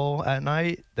Iron Bowl at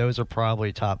night. Those are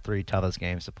probably top 3 toughest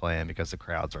games to play in because the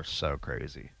crowds are so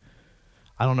crazy.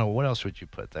 I don't know, what else would you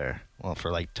put there? Well,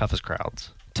 for like toughest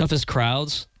crowds. Toughest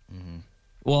crowds? Mm-hmm.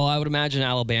 Well, I would imagine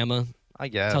Alabama. I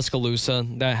guess Tuscaloosa.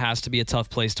 That has to be a tough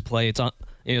place to play. It's on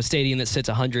a stadium that sits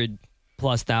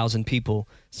 100,000+ people,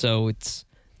 so it's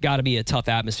got to be a tough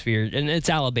atmosphere. And it's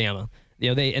Alabama.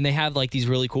 They have like these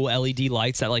really cool LED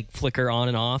lights that like flicker on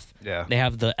and off. Yeah. They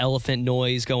have the elephant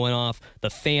noise going off. The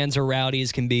fans are rowdy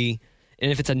as can be.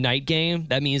 And if it's a night game,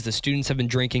 that means the students have been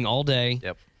drinking all day.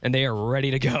 Yep. And they are ready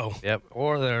to go. Yep.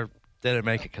 Or they didn't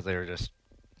make it because they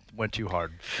went too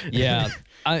hard. Yeah.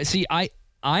 I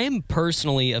am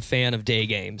personally a fan of day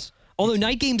games. Although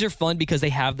night games are fun because they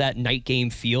have that night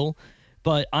game feel.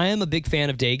 But I am a big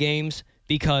fan of day games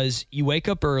because you wake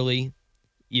up early,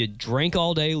 you drink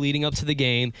all day leading up to the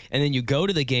game, and then you go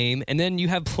to the game, and then you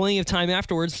have plenty of time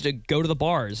afterwards to go to the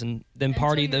bars and then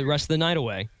party the rest of the night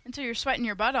away. Until you're sweating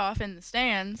your butt off in the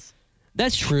stands.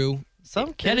 That's true.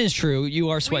 That is true. You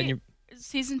are sweating your...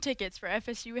 Season tickets for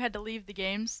FSU, we had to leave the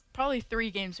games. Probably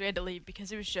 3 games we had to leave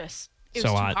because it was just... It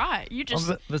was so too hot. You just...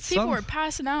 people were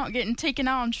passing out, getting taken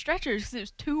out on stretchers because it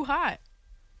was too hot.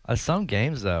 Some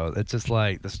games, though, it's just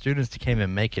like the students can't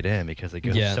even make it in because they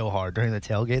go so hard during the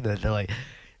tailgate that they're like...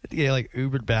 They get like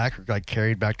Ubered back or like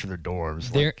carried back to their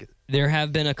dorms. There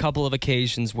have been a couple of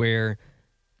occasions where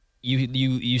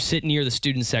you sit near the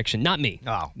student section. Not me.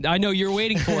 Oh. I know you're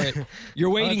waiting for it.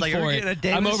 You're waiting for it.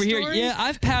 I'm over here. Yeah,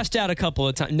 I've passed out a couple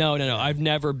of times. No. I've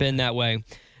never been that way.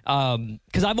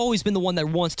 Because I've always been the one that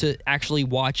wants to actually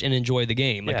watch and enjoy the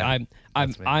game. Like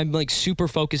I'm like super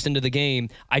focused into the game.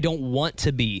 I don't want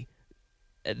to be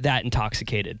that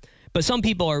intoxicated. But some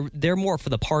people they're more for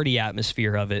the party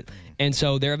atmosphere of it. And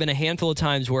so there have been a handful of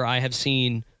times where I have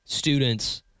seen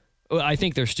students, I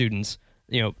think they're students,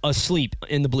 asleep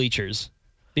in the bleachers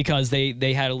because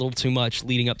they had a little too much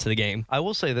leading up to the game. I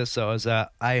will say this, though, is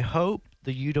that I hope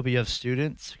the UWF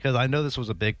students, because I know this was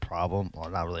a big problem, or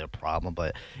not really a problem,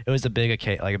 but it was a big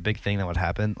thing that would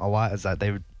happen a lot, is that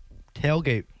they would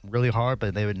tailgate really hard,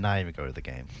 but they would not even go to the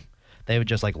game. They would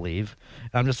just, like, leave.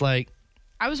 And I'm just like...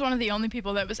 I was one of the only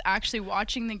people that was actually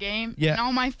watching the game. Yeah. And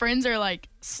all my friends are like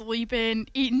sleeping,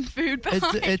 eating food behind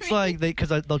It's me. like because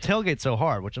they'll tailgate so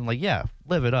hard, which I'm like, yeah,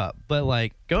 live it up. But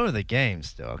like, go to the game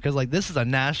still, because like this is a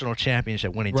national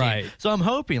championship winning team. So I'm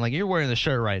hoping, like, you're wearing the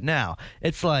shirt right now.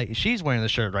 It's like she's wearing the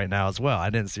shirt right now as well.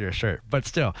 I didn't see her shirt, but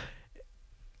still.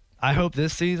 I hope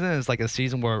this season is like a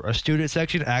season where a student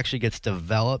section actually gets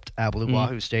developed at Blue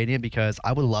Wahoo Stadium, because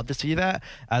I would love to see that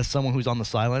as someone who's on the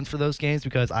sidelines for those games,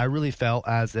 because I really felt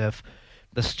as if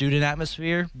the student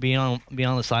atmosphere being on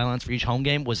the sidelines for each home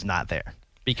game was not there,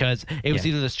 because it was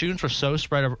either the students were so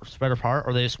spread apart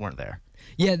or they just weren't there.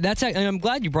 Yeah, and I'm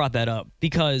glad you brought that up,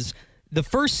 because the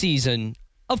first season,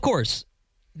 of course,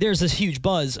 there's this huge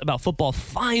buzz about football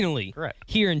finally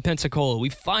here in Pensacola. We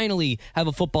finally have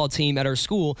a football team at our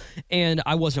school, and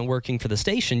I wasn't working for the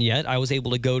station yet. I was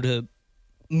able to go to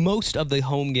most of the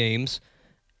home games,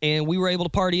 and we were able to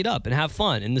party it up and have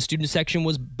fun, and the student section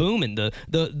was booming.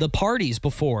 The parties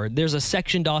before, there's a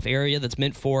sectioned off area that's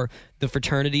meant for the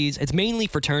fraternities. It's mainly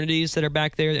fraternities that are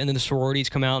back there, and then the sororities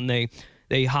come out and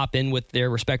they hop in with their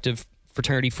respective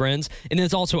fraternity friends, and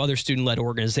there's also other student-led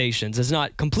organizations. It's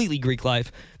not completely Greek life.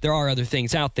 There are other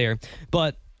things out there,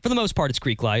 but for the most part, it's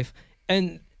Greek life,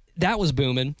 and that was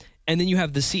booming. And then you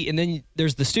have and then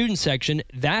there's the student section.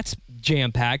 That's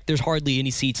jam-packed. There's hardly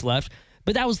any seats left,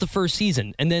 but that was the first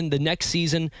season. And then the next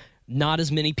season, not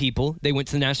as many people. They went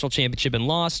to the national championship and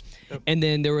lost. And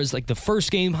then there was like the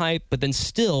first game hype, but then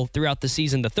still throughout the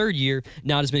season, the third year,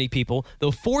 not as many people.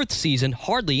 The fourth season,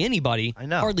 hardly anybody,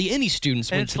 hardly any students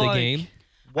went to the game.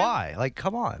 Why? Like,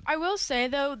 come on. I will say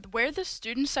though, where the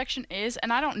student section is,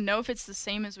 and I don't know if it's the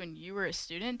same as when you were a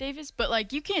student, Davis, but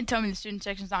like you can't tell me the student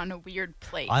section's not in a weird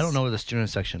place. I don't know where the student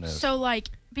section is. So like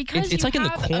because It's you like in the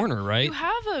have corner, right? You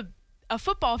have a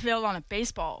football field on a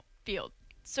baseball field,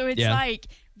 so it's Yeah. like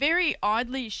very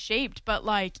oddly shaped, but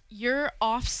like you're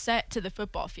offset to the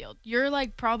football field. You're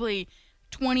like probably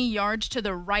 20 yards to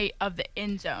the right of the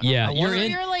end zone. Yeah, So you're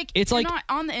in. you're like it's you're like not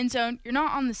on the end zone. You're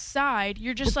not on the side.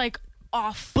 You're just like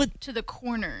off but to the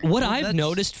corner. what Well, I've that's-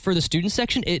 noticed for the student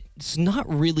section, it's not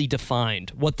really defined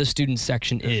what the student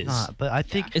section is. But I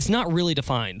think It's not really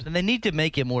defined. they need to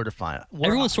make it more defined.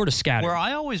 Everyone's sort of scattered. Where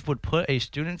I always would put a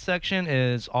student section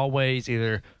is always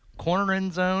either corner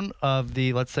end zone of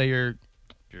the, let's say you're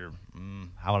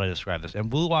how would I describe this? In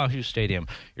Blue Wahoo Stadium,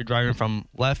 you're driving from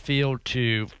left field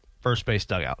to first base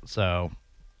dugout. So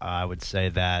I would say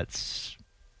that's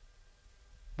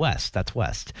west. That's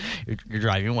west. You're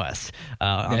driving west.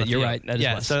 On Yeah, the you're field. right. That is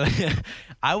yeah, west. So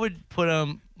I would put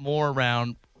them more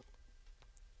around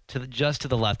just to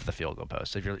the left of the field goal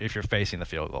post. If you're facing the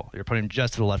field goal, you're putting them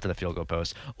just to the left of the field goal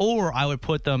post. Or I would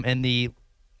put them in the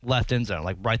left end zone,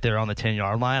 like right there on the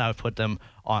 10-yard line. I would put them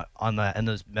on the in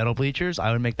those metal bleachers.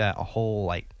 I would make that a whole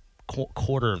like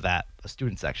quarter of that a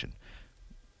student section.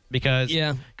 Because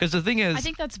the thing is, I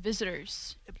think that's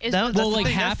visitors. That- well, the like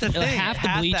thing, half that's the the thing. half the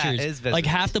Half that bleachers, is like visitors.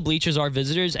 half the bleachers are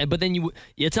visitors, but then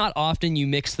it's not often you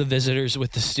mix the visitors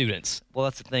with the students. well,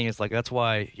 that's the thing. Is like that's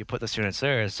why you put the students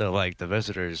there, so like the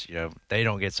visitors, they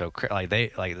don't get so like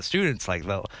the students like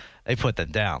they put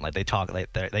them down, like they talk,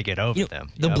 like they get over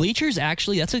them. The bleachers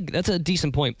actually, that's a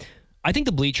decent point. I think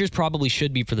the bleachers probably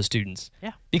should be for the students.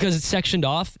 Yeah. Because it's sectioned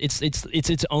off. It's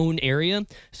its own area.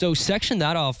 So section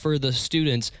that off for the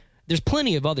students. There's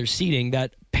plenty of other seating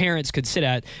that parents could sit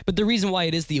at, but the reason why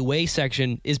it is the away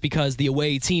section is because the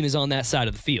away team is on that side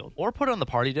of the field. Or put it on the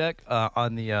party deck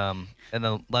on the in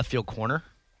the left field corner.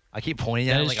 I keep pointing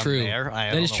at That it is like true. I'm there.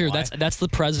 That is true. That's the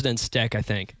president's deck, I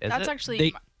think. That's actually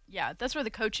They- that's where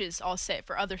the coaches all sit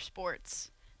for other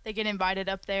sports. They get invited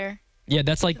up there. Yeah,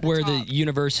 that's like the where the top.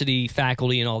 university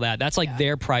faculty and all that. That's like Yeah.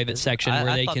 their private section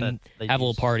where they thought can that they have a little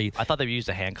used- party. I thought they used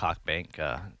the Hancock Bank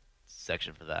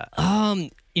section for that.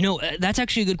 That's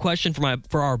actually a good question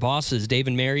for our bosses, Dave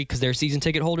and Mary, because they're season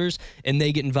ticket holders and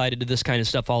they get invited to this kind of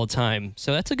stuff all the time.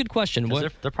 So that's a good question. 'Cause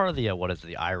they're part of the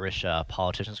the Irish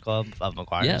Politicians Club of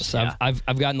McGuire's. Yes, Yeah. I've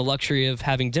gotten the luxury of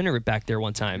having dinner back there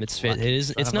one time. It's Son nice.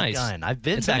 of a gun. I've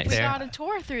been It's back nice. We there. got a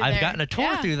tour through there. I've gotten a tour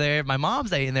Yeah. through there. My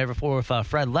mom's eaten there before with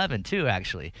Fred Levin too,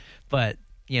 actually. But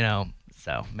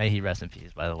so may he rest in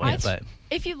peace. By the way, but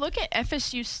If you look at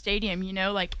FSU Stadium,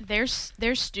 like their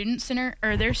student center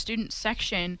or their student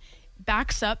section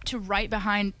backs up to right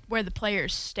behind where the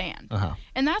players stand,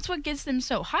 and that's what gets them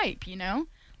so hype.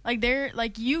 Like they're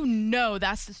like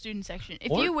that's the student section.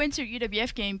 If you went to a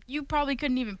UWF game, you probably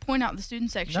couldn't even point out the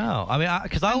student section. no, I mean,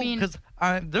 because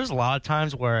there's a lot of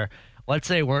times where, let's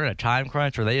say we're in a time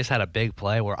crunch where they just had a big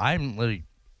play where I'm literally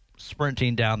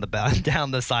sprinting down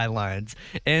the sidelines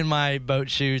in my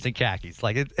boat shoes and khakis.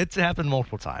 Like it's happened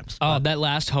multiple times. Oh, that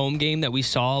last home game that we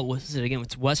saw, was it again?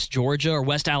 It's West Georgia or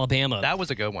West Alabama. That was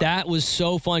a good one. That was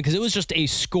so fun because it was just a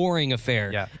scoring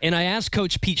affair. Yeah. And I asked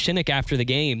Coach Pete Shinnick after the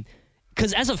game,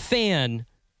 because as a fan,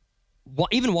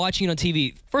 even watching it on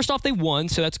TV, first off, they won,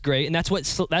 so that's great, and that's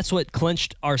what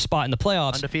clinched our spot in the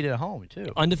playoffs. Undefeated at home too.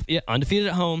 Undefeated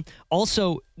at home.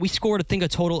 Also, we scored,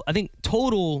 total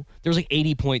there was like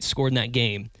 80 points scored in that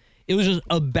game. It was just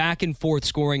a back and forth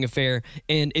scoring affair,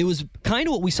 and it was kind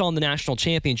of what we saw in the national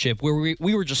championship, where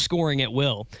we were just scoring at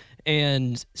will.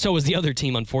 And so was the other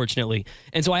team, unfortunately.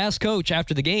 And so I asked Coach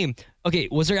after the game, okay,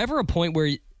 was there ever a point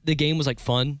where the game was like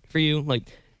fun for you? Like,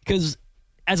 because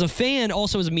as a fan,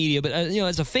 also as a media, but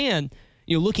as a fan,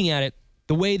 looking at it,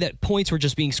 the way that points were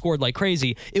just being scored like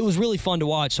crazy, it was really fun to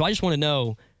watch. So I just want to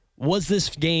know, was this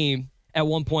game at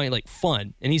one point like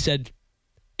fun? And he said,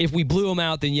 if we blew them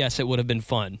out, then yes, it would have been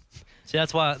fun. See,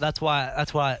 that's why that's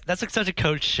like such a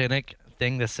Coach Shinnick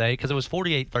thing to say, because it was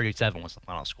 48-37 was the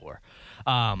final score.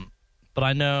 But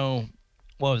I know,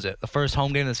 what was it? The first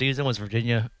home game of the season was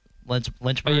Virginia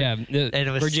Lynchburg. Oh, yeah, and it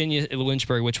was Virginia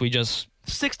Lynchburg, which we just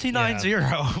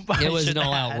 69-0. it was an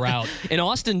all-out route. And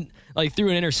Austin threw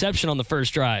an interception on the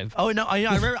first drive. Oh no! I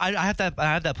remember. I have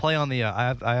that play on the.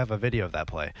 I have a video of that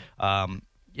play. I'm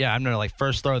gonna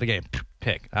first throw of the game,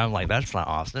 pick. I'm like, that's not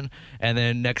Austin. And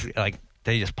then next,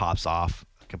 they just pops off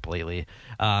completely.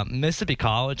 Mississippi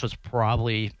College was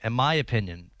probably, in my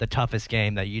opinion, the toughest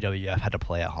game that UWF had to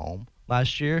play at home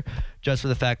last year, just for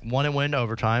the fact, one, it went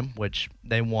overtime, which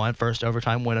they won, first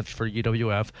overtime win for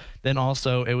UWF. Then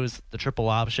also it was the triple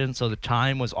option, so the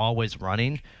time was always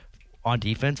running on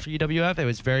defense for UWF. It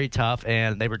was very tough,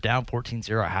 and they were down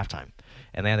 14-0 at halftime,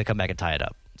 and they had to come back and tie it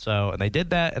up. So, and they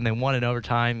did that, and they won in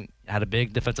overtime, had a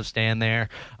big defensive stand there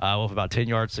with about 10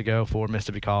 yards to go for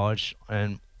Mississippi College,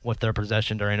 and with their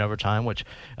possession during overtime, which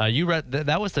you read,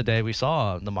 that was the day we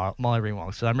saw the Molly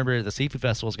Ringwalds. So I remember the Seafood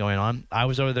Festival was going on. I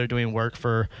was over there doing work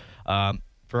for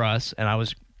us, and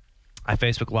I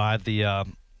Facebook Live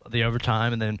the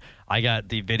overtime, and then I got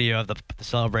the video of the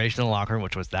celebration in the locker room,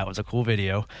 that was a cool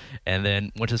video, and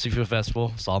then went to the Seafood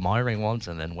Festival, saw Molly Ringwalds,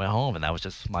 and then went home, and that was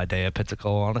just my day at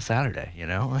Pensacola on a Saturday,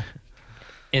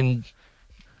 And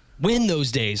when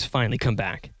those days finally come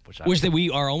back, which that we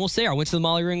are almost there. I went to the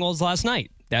Molly Ringwalds last night.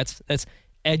 That's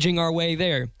edging our way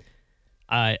there.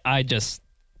 I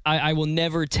will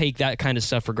never take that kind of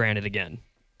stuff for granted again.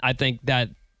 I think that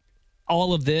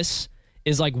all of this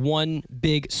is like one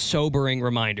big sobering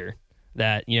reminder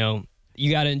that, you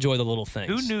got to enjoy the little things.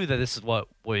 Who knew that this is what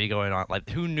would be going on? Like,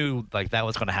 who knew that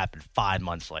was going to happen 5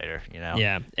 months later,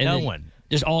 Yeah. And no one.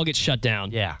 Just all gets shut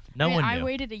down. Yeah. No one knew. I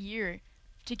waited a year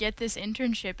to get this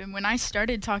internship, and when I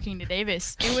started talking to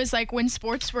Davis, it was like when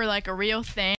sports were like a real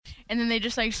thing, and then they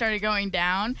just like started going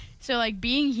down. So like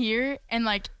being here and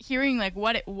like hearing like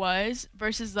what it was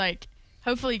versus like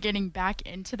hopefully getting back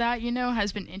into that,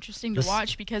 has been interesting to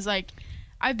watch, because like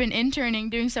I've been interning,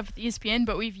 doing stuff with ESPN,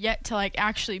 but we've yet to like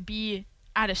actually be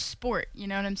at a sport, you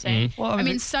know what I'm saying? Mm-hmm. Well, I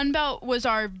mean, Sunbelt was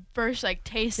our first like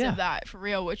taste of that for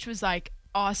real, which was like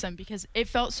awesome because it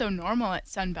felt so normal at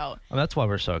Sunbelt. That's why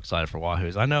we're so excited for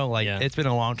Wahoos. I know it's been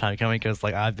a long time coming, because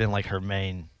like I've been like her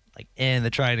main in the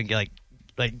trying to get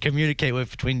like communicate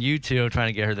with between you two, trying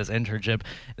to get her this internship.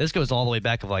 This goes all the way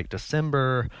back of like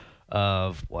December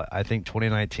of I think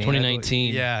 2019.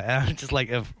 2019. Yeah, and just like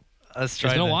of us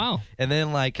trying. It's been a while. And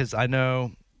then because I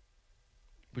know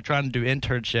we're trying to do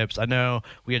internships. I know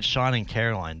we had Sean and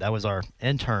Caroline. That was our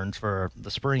interns for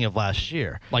the spring of last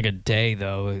year. Like a day,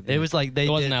 though. It was like it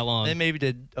wasn't that long. They maybe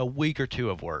did a week or two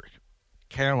of work.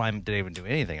 Caroline didn't even do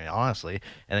anything, honestly.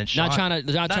 And then Sean, not trying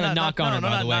to knock on her,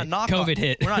 by the way. COVID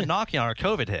hit. We're not knocking on her.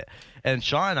 COVID hit. And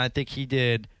Sean, I think he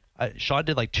did. Sean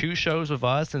did like 2 shows with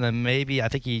us, and then maybe I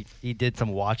think he did some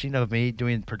watching of me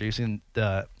producing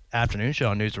the afternoon show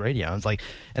on News Radio. And it's like,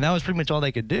 and that was pretty much all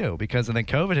they could do, because and then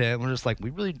COVID hit, and we're just like, we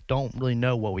really don't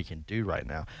know what we can do right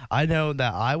now. I know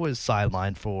that I was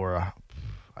sidelined for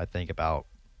I think about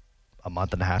a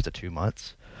month and a half to 2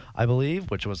 months, I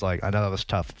believe, which was like, I know that was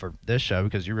tough for this show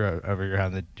because you were over here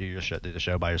having to do the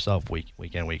show by yourself week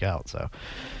in, week out. So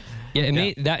yeah,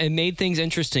 it made things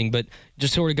interesting, but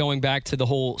just sort of going back to the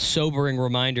whole sobering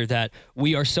reminder that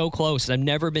we are so close. I've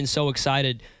never been so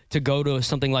excited to go to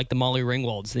something like the Molly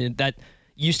Ringwalds. That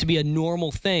used to be a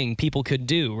normal thing people could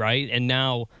do, right? And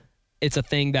now it's a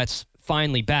thing that's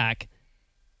finally back,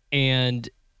 and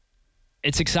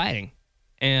it's exciting.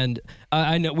 And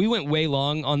I know we went way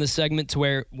long on this segment to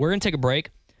where we're going to take a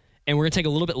break, and we're going to take a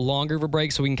little bit longer of a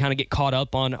break so we can kind of get caught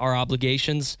up on our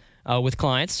obligations with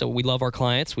clients. So we love our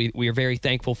clients. We are very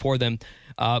thankful for them.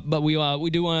 But we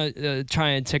do want to try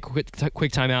and take a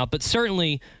quick time out. But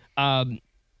certainly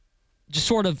just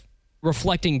sort of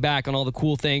reflecting back on all the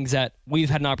cool things that we've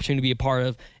had an opportunity to be a part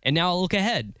of. And now I'll look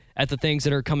ahead at the things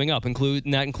that are coming up. And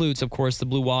that includes, of course, the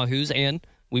Blue Wahoos. And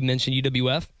we mentioned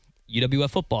UWF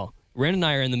football. Ren and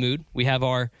I are in the mood. We have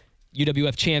our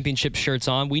UWF championship shirts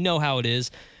on. We know how it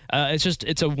is.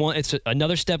 It's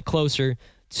another step closer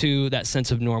to that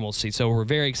sense of normalcy. So we're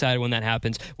very excited when that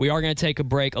happens. We are going to take a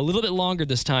break a little bit longer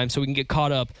this time so we can get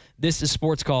caught up. This is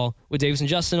Sports Call with Davis and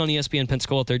Justin on ESPN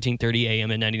Pensacola, 1330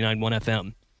 AM and 99.1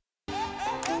 FM.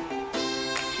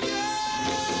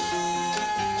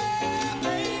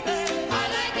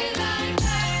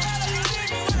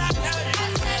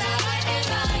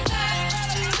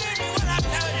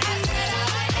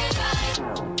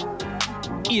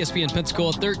 ESPN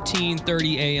Pensacola,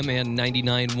 1330 AM and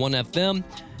 99.1 FM.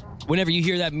 Whenever you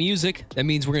hear that music, that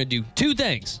means we're going to do 2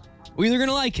 things. We're either going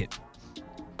to like it,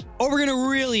 or we're going to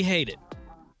really hate it.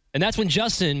 And that's when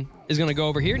Justin is going to go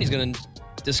over here and he's going to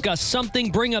discuss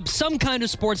something, bring up some kind of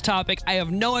sports topic. I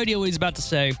have no idea what he's about to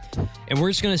say. And we're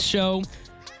just going to show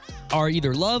our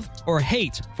either love or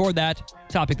hate for that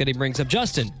topic that he brings up.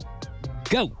 Justin,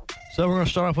 go. So we're going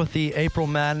to start off with the April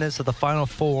Madness of the Final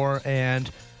Four,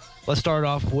 and let's start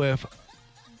off with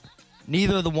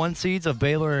neither of the 1 seeds of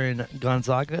Baylor and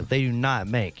Gonzaga. They do not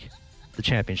make the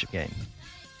championship game.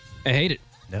 I hate it.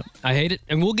 Nope. I hate it.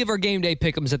 And we'll give our game day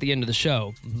pick'ems at the end of the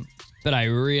show. Mm-hmm. But I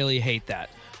really hate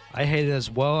that. I hate it as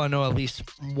well. I know at least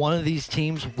one of these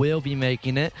teams will be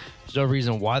making it. There's no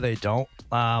reason why they don't.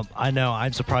 I know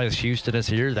I'm surprised Houston is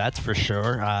here. That's for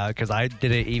sure. Because I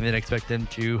didn't even expect them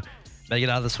to make it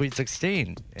out of the Sweet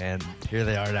 16. And here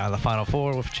they are now in the Final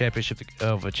Four with a chance to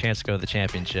go to the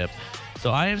championship. So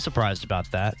I am surprised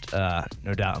about that,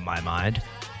 no doubt in my mind.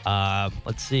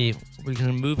 Let's see. We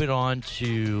can move it on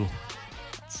to,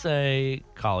 let's say,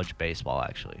 college baseball,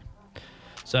 actually.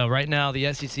 So right now,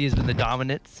 the SEC has been the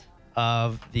dominance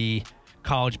of the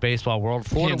college baseball world.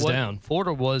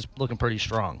 Florida was looking pretty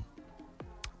strong.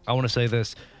 I want to say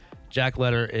this. Jack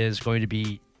Letter is going to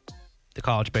be the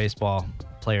college baseball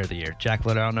player of the year. Jack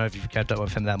Letter, I don't know if you've kept up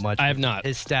with him that much. I have not.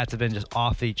 His stats have been just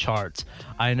off the charts.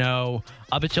 I know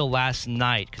up until last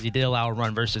night, because he did allow a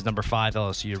run versus number 5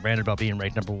 LSU, Vanderbilt being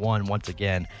ranked number 1 once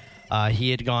again.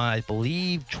 He had gone, I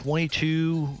believe,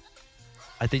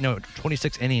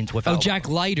 26 innings without. Oh, Jack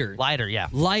Leiter. Leiter, yeah.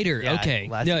 Leiter, Yeah, okay.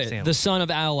 yeah, the son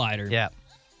of Al Leiter. Yeah.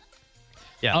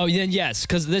 Yeah. Oh, then yes,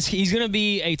 because he's going to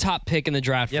be a top pick in the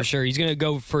draft for sure. He's going to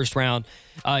go first round.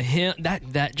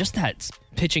 That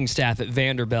pitching staff at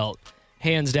Vanderbilt,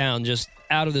 hands down, just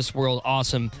out of this world,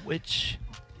 awesome. Which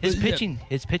his pitching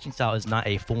style is not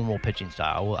a formal pitching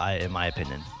style, in my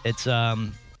opinion. It's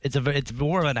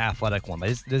more of an athletic one.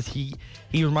 He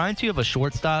reminds you of a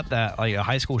shortstop like a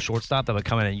high school shortstop that would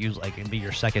come in and use and be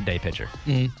your second day pitcher.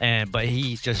 Mm-hmm. But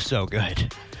he's just so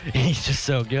good. He's just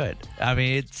so good. I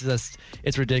mean,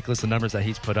 it's ridiculous the numbers that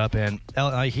he's put up. And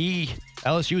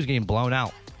LSU was getting blown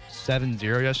out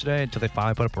 7-0 yesterday until they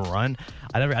finally put up a run.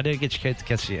 I didn't get to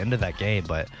catch the end of that game,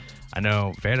 but I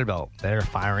know Vanderbilt, they're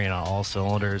firing on all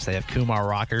cylinders. They have Kumar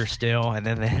Rocker still, and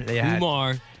then they have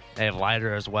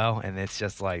Leiter as well, and it's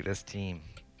just like this team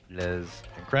is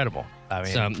incredible. I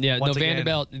mean,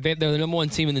 Vanderbilt, they're the number 1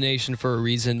 team in the nation for a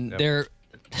reason. Yep. They're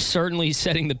certainly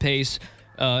setting the pace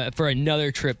for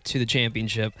another trip to the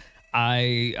championship.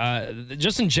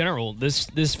 Just in general,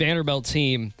 this Vanderbilt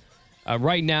team,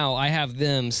 right now, I have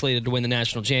them slated to win the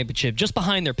national championship just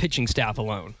behind their pitching staff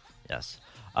alone. Yes.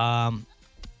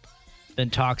 Been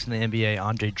talks in the NBA,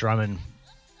 Andre Drummond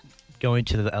going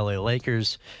to the LA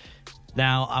Lakers.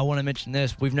 Now, I want to mention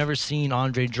this. We've never seen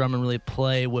Andre Drummond really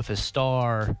play with a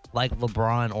star like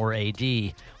LeBron or AD,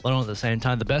 let alone at the same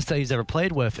time. The best that he's ever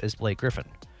played with is Blake Griffin.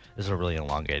 This is a really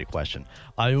elongated question.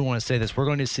 I do want to say this. We're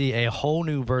going to see a whole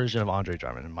new version of Andre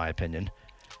Drummond, in my opinion.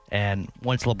 And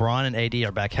once LeBron and AD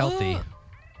are back healthy...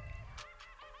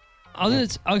 I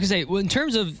was going to say, well, in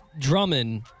terms of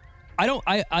Drummond, I'm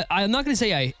not going to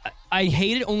say I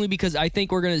hate it only because I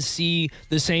think we're going to see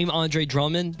the same Andre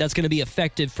Drummond that's going to be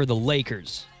effective for the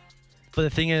Lakers. But the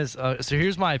thing is, so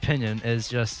here's my opinion, is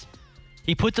just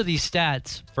he puts up these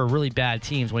stats for really bad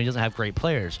teams when he doesn't have great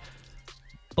players.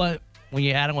 But when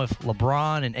you add him with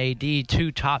LeBron and AD,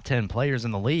 2 top 10 players in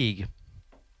the league,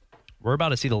 we're about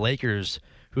to see the Lakers,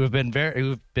 who have been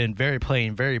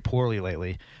playing very poorly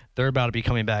lately. They're about to be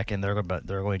coming back, and they're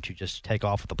going to just take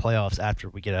off with the playoffs after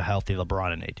we get a healthy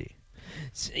LeBron and AD.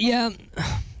 Yeah,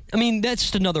 I mean, that's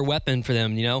just another weapon for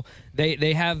them, you know?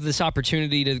 They have this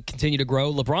opportunity to continue to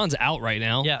grow. LeBron's out right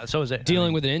now. Yeah, so is it.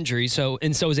 Dealing with an injury, so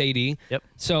is AD. Yep.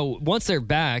 So once they're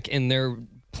back and they're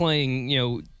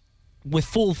playing, with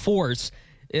full force,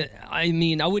 I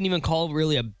mean, I wouldn't even call it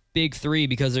really a big 3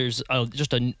 because there's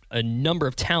just a number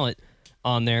of talent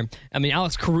on there. I mean,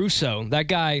 Alex Caruso, that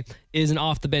guy is an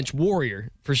off-the-bench warrior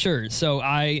for sure. So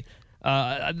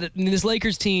this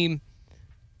Lakers team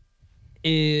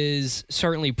is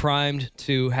certainly primed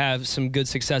to have some good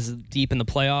success deep in the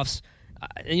playoffs.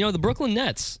 And, the Brooklyn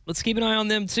Nets, let's keep an eye on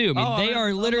them too. I mean, they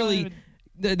are literally...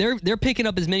 They're picking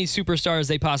up as many superstars as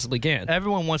they possibly can.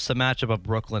 Everyone wants the matchup of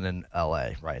Brooklyn and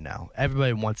LA right now.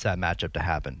 Everybody wants that matchup to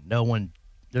happen.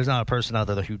 There's not a person out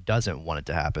there who doesn't want it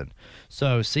to happen.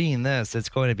 So seeing this, it's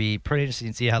going to be pretty interesting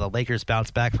to see how the Lakers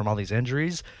bounce back from all these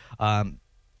injuries.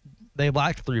 They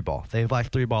lacked 3-ball. They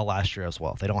lacked 3-ball last year as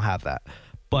well. They don't have that.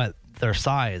 But their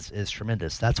size is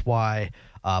tremendous. That's why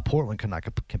Portland could not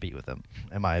compete with them,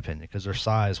 in my opinion, because their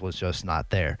size was just not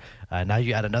there. Now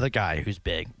you add another guy who's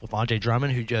big, with Andre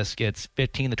Drummond, who just gets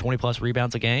 15 to 20-plus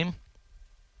rebounds a game.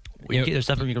 There's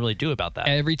nothing you can really do about that.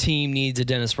 Every team needs a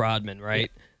Dennis Rodman,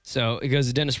 right? Yeah. So it goes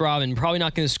to Dennis Rodman, probably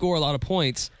not going to score a lot of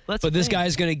points, but this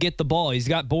guy's going to get the ball. He's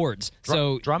got boards.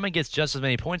 So Drummond gets just as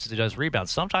many points as he does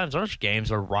rebounds. Sometimes there's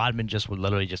games where Rodman would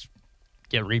literally just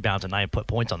get rebounds and not put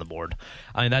points on the board.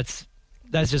 I mean, that's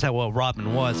just how well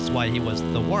Rodman was. That's why he was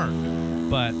the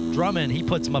worm. But Drummond, he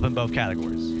puts him up in both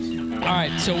categories. All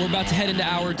right, so we're about to head into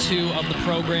hour 2 of the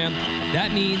program.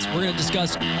 That means we're going to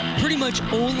discuss pretty much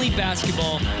only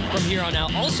basketball from here on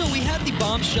out. Also, we have the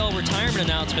bombshell retirement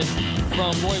announcement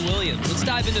from Roy Williams. Let's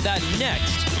dive into that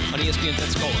next on ESPN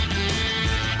Pensacola.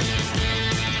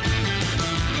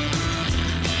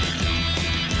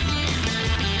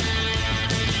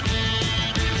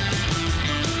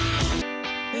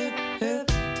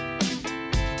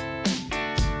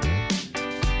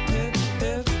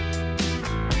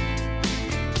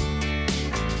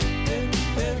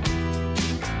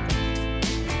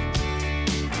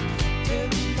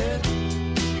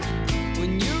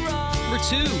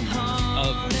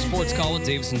 Sports Call with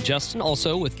Davis and Justin.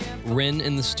 Also with Rin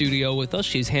in the studio with us.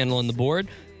 She's handling the board,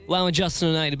 allowing Justin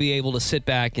and I to be able to sit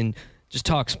back and just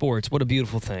talk sports. What a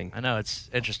beautiful thing. I know, it's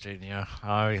interesting,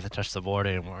 I don't get to touch the board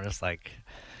anymore. It's like,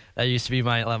 that used to be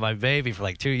my baby for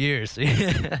like 2 years.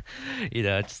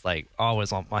 It's like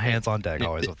always on my hands on deck,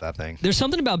 always with that thing. There's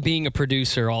something about being a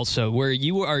producer also where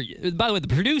you are, by the way, the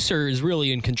producer is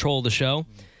really in control of the show.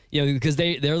 Because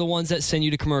they're the ones that send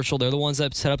you to commercial. They're the ones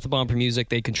that set up the bumper music.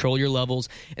 They control your levels.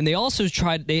 And they also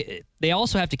they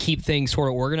also have to keep things sort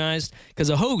of organized. Because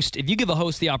a host, if you give a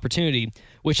host the opportunity,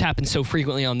 which happens so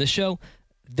frequently on this show,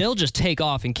 they'll just take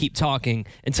off and keep talking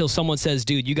until someone says,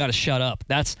 dude, you got to shut up.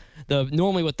 That's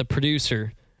normally what the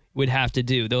producer would have to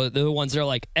do. They're the ones that are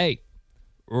like, hey,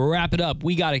 wrap it up.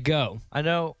 We got to go. I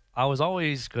know. I was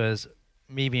always, because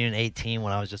me being 18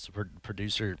 when I was just a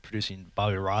producer producing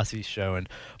Bobby Rossi's show, and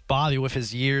Bobby with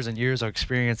his years and years of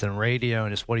experience in radio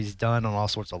and just what he's done on all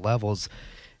sorts of levels,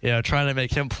 trying to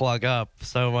make him plug up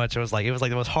so much, it was like the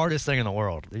most hardest thing in the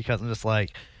world, because I'm just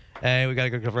like, hey, we got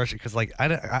to go commercial, because like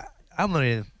I'm not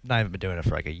even been doing it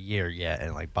for like a year yet,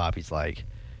 and like Bobby's like,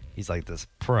 he's like this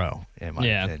pro in my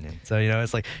opinion. So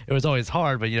it's like, it was always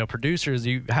hard, but producers,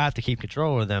 you have to keep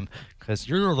control of them, because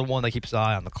you're the one that keeps the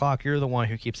eye on the clock. You're the one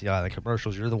who keeps the eye on the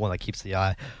commercials. You're the one that keeps the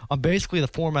eye on basically the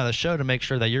format of the show, to make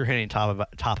sure that you're hitting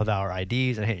top of hour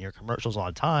IDs and hitting your commercials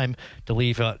on time, to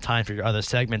leave time for your other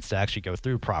segments to actually go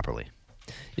through properly.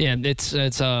 Yeah,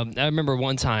 it's I remember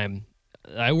one time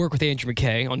I work with Andrew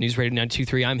McKay on News Radio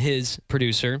 92.3. I'm his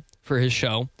producer for his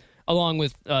show, along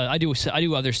with I do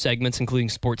other segments, including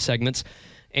sports segments.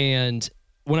 And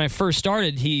when I first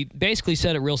started, he basically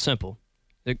said it real simple.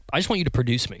 Like, I just want you to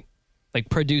produce me. Like,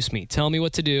 produce me. Tell me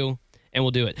what to do, and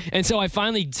we'll do it. And so I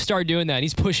finally started doing that, and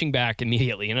he's pushing back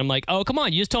immediately. And I'm like, oh, come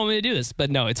on, you just told me to do this. But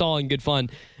no, it's all in good fun.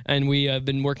 And we have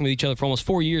been working with each other for almost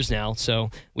 4 years now,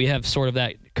 so we have sort of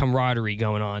that camaraderie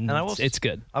going on. And it's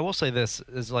good. I will say this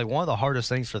is like one of the hardest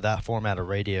things for that format of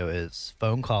radio is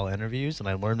phone call interviews, and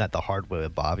I learned that the hard way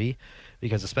with Bobby,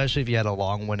 because especially if you had a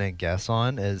long-winded guest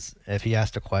on, is if he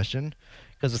asked a question,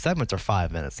 because the segments are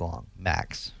 5 minutes long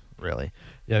max, really.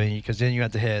 Because then you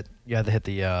have to hit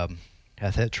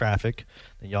traffic,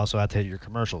 then you also have to hit your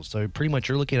commercials. So pretty much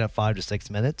you're looking at 5 to 6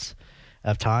 minutes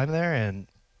of time there, and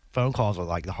phone calls are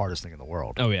like the hardest thing in the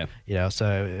world. Oh yeah.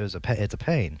 So it's a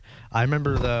pain. I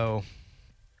remember though,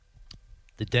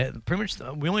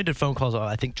 we only did phone calls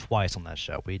I think twice on that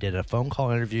show. We did a phone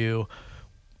call interview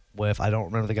with, I don't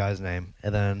remember the guy's name,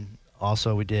 and then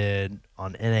also we did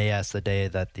on NAS the day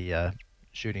that the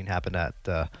shooting happened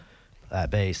at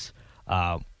base.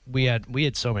 We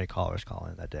had so many callers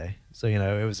calling that day. So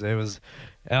it was.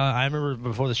 I remember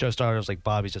before the show started, I was like,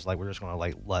 Bobby's just like, we're just going to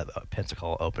like let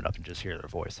Pensacola open up and just hear their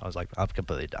voice. I was like, I'm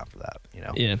completely down for that.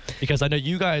 Yeah. Because I know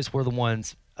you guys were the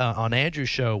ones on Andrew's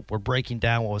show were breaking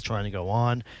down what was trying to go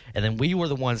on, and then we were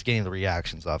the ones getting the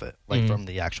reactions of it, like from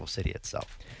the actual city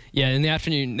itself. Yeah, in the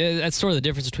afternoon, that's sort of the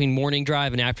difference between morning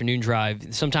drive and afternoon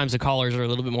drive. Sometimes the callers are a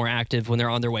little bit more active when they're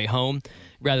on their way home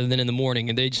rather than in the morning,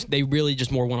 and they really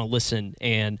just more want to listen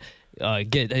and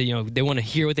they want to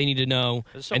hear what they need to know,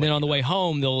 and then on the way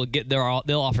home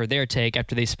they'll offer their take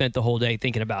after they spent the whole day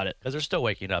thinking about it, because they're still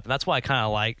waking up. And that's why I kind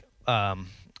of like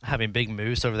having Big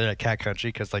Moose over there at Cat Country,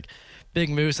 because like Big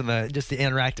Moose and just the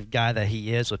interactive guy that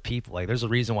he is with people, like there's a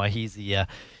reason why he's the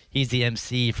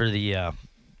MC for the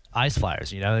Ice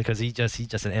Flyers, because he's just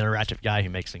an interactive guy who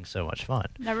makes things so much fun.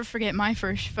 Never forget my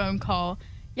first phone call.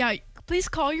 Yeah, please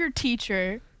call your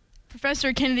teacher,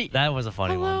 Professor Kennedy. That was a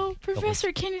funny one. Hello,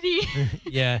 Professor Kennedy.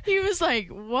 Yeah. He was like,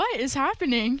 what is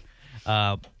happening?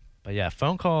 But yeah,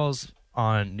 phone calls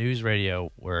on news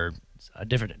radio were a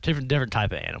different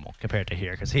type of animal compared to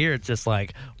here, because here it's just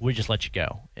like, we just let you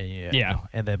go. And,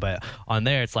 and then, but on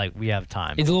there it's like, we have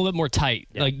time. It's a little bit more tight.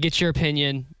 Yeah. Like, get your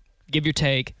opinion, give your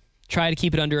take, try to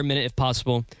keep it under a minute if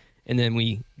possible, and then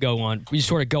we just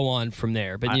sort of go on from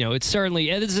there. But it's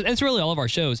certainly, it's really all of our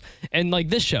shows. And like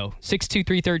this show,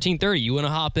 623-1330, you want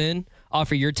to hop in,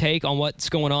 offer your take on what's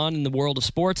going on in the world of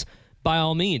sports, by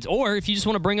all means. Or if you just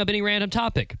want to bring up any random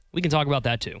topic, we can talk about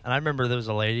that too. And I remember there was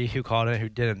a lady who called in who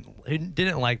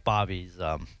didn't like Bobby's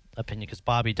opinion, because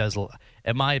Bobby does,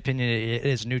 in my opinion, it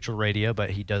is neutral radio, but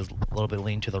he does a little bit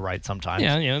lean to the right sometimes.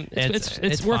 Yeah.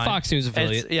 We're fine. Fox News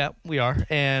affiliate. Yeah, we are.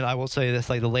 And I will say this,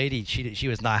 like the lady, she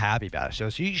was not happy about it. So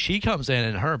she comes in,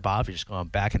 and her and Bobby just going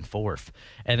back and forth.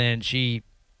 And then she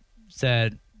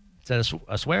said said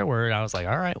a swear word. I was like,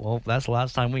 all right, well, that's the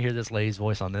last time we hear this lady's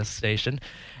voice on this station.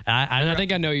 And I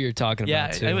think I know who you're talking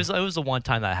about, too. Yeah, it was the one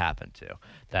time that happened, too,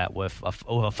 that with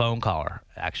a phone caller,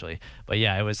 actually. But,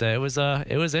 yeah, it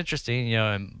was interesting, you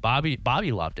know, and Bobby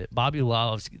loved it. Bobby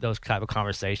loves those type of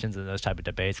conversations and those type of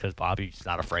debates because Bobby's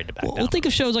not afraid to back down. Well, think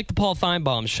of shows like the Paul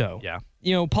Feinbaum show. Yeah.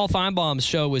 You know, Paul Feinbaum's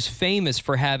show was famous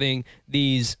for having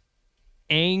these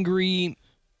angry,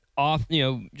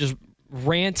 just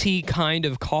ranty kind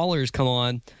of callers come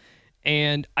on.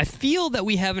 And I feel that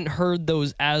we haven't heard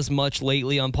those as much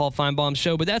lately on Paul Feinbaum's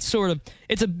show, but that's sort of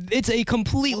it's a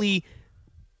completely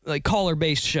like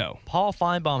caller-based show. Paul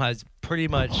Feinbaum has pretty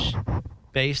much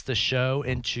based the show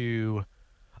into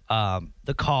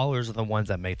the callers are the ones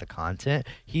that make the content.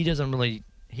 He doesn't really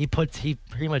he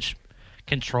pretty much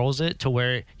controls it to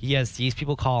where he has these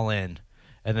people call in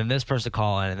and then this person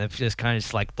call in and it just kind of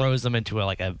just like throws them into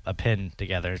a pin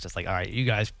together. It's just like, all right, you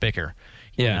guys bicker.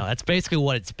 You know, that's basically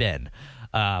what it's been.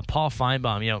 Paul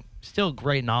Feinbaum, you know, still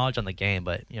great knowledge on the game,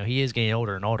 but you know, he is getting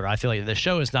older and older. I feel like the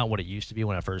show is not what it used to be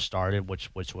when it first started, which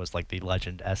was like the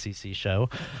Legend SEC show.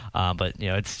 But you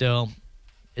know, it's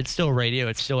still radio,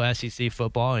 it's still SEC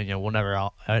football, and you know, we'll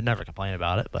never complain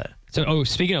about it. But so,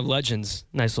 speaking of Legends,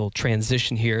 nice little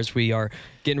transition here as we are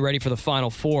getting ready for the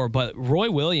Final Four. But Roy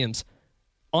Williams,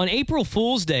 on April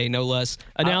Fool's Day, no less,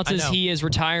 announces he is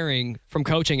retiring from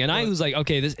coaching. And I was like,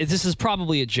 okay, this is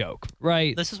probably a joke,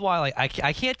 right? This is why I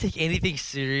can't take anything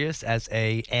serious as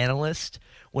a analyst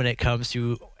when it comes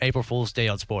to April Fool's Day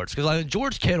on sports. Because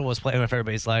George Kittle was playing with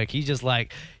everybody's like, he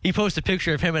posted a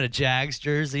picture of him in a Jags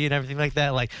jersey and everything like that.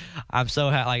 Like, I'm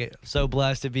so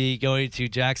blessed to be going to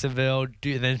Jacksonville,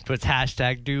 and then puts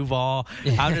hashtag Duval.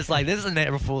 I'm just like, this is an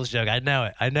April Fool's joke. I know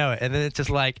it. And then it's just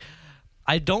like,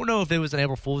 I don't know if it was an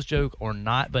April Fool's joke or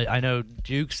not, but I know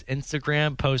Duke's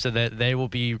Instagram posted that they will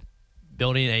be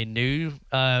building a new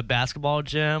basketball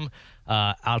gym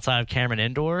outside of Cameron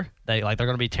Indoor. They're going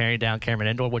to be tearing down Cameron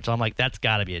Indoor, which I'm like, that's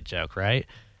got to be a joke, right?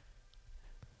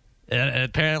 And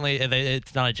apparently,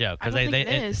 it's not a joke I don't think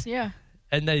it is. Yeah.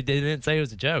 And they didn't say it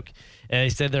was a joke. And they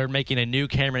said they're making a new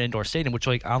Cameron Indoor Stadium, which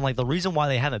I'm like, the reason why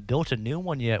they haven't built a new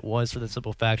one yet was for the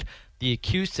simple fact the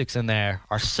acoustics in there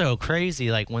are so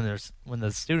crazy. Like when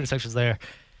the student section's there,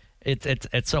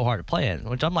 it's so hard to play in.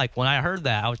 Which I'm like, when I heard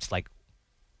that, I was just like,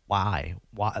 why?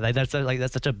 That's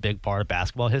such a big part of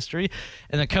basketball history.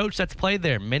 And the coach that's played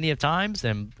there many of times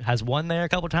and has won there a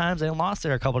couple times and lost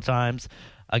there a couple times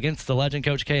against the legend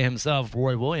Coach K himself,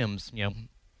 Roy Williams. You know,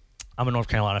 I'm a North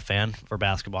Carolina fan for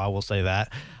basketball. I will say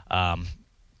that.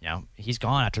 You know, he's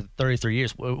gone after 33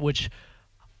 years, which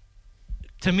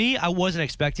to me, I wasn't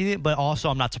expecting it, but also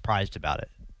I'm not surprised about it.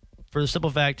 For the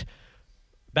simple fact,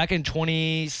 back in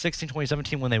 2016,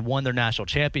 2017, when they won their national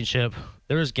championship,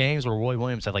 there was games where Roy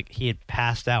Williams said he had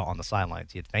passed out on the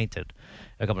sidelines. He had fainted.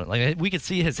 We could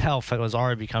see his health was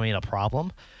already becoming a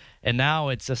problem. And now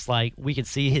it's just like we could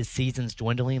see his seasons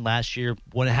dwindling. Last year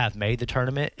wouldn't have made the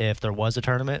tournament if there was a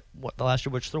tournament the last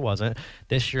year, which there wasn't.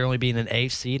 This year only being an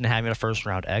 8th seed and having a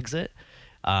first-round exit.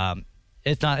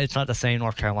 It's not the same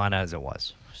North Carolina as it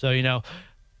was. So, you know,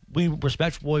 we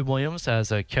respect Roy Williams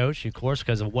as a coach, of course,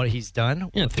 because of what he's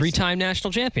done. Yeah, 3-time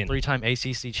national champion. 3-time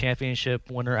ACC championship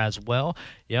winner as well.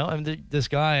 You know, and this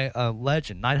guy, a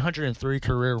legend, 903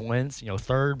 career wins, you know,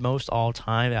 3rd most all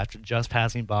time after just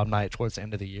passing Bob Knight towards the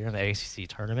end of the year in the ACC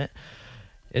tournament.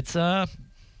 It's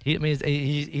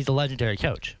he's a legendary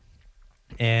coach.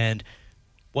 And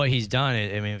what he's done,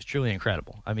 it was truly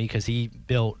incredible. I mean, because he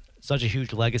built such a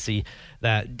huge legacy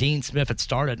that Dean Smith had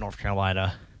started North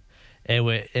Carolina.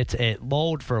 It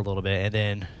lulled for a little bit, and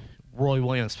then Roy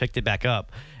Williams picked it back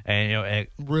up, and you know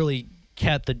it really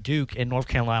kept the Duke and North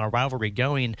Carolina rivalry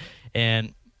going.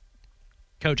 And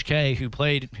Coach K, who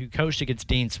coached against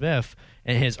Dean Smith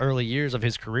in his early years of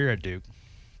his career at Duke,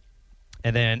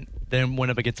 and then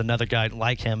went up against another guy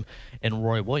like him in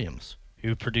Roy Williams,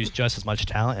 who produced just as much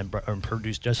talent and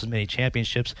produced just as many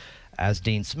championships as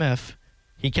Dean Smith.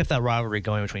 He kept that rivalry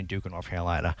going between Duke and North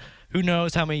Carolina. Who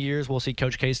knows how many years we'll see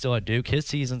Coach K still at Duke. His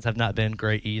seasons have not been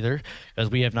great either, because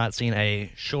we have not seen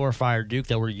a surefire Duke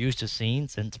that we're used to seeing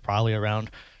since probably around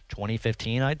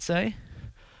 2015, I'd say.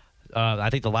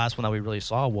 I think the last one that we really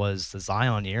saw was the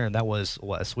Zion year, and that was,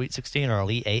 a Sweet 16 or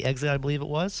Elite 8 exit, I believe it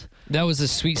was? That was the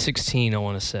Sweet 16, I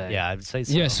want to say. Yeah, I would say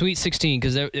so. Yeah, Sweet 16,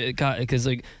 because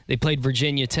they played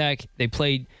Virginia Tech, they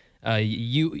played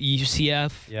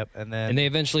UCF. Yep, and they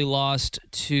eventually lost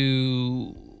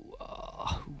to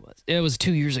it was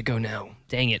 2 years ago now.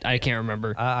 Dang it, I can't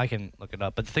remember. I can look it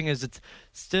up, but the thing is, it's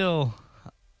still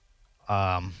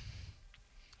the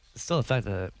fact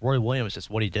that Roy Williams,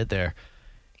 just what he did there.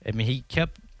 I mean, he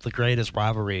kept the greatest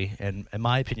rivalry, in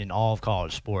my opinion, all of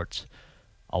college sports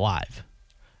alive.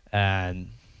 And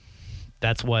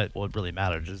that's what really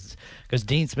matters, because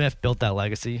Dean Smith built that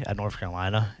legacy at North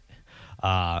Carolina,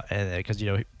 and because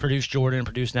he produced Jordan,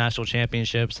 produced national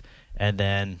championships, and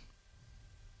then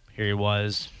here he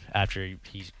was after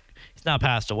he's now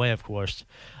passed away, of course.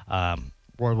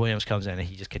 Roy Williams comes in and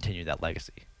he just continued that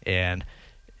legacy, and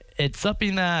it's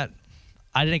something that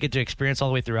I didn't get to experience all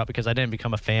the way throughout because I didn't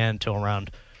become a fan until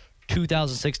around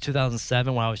 2006,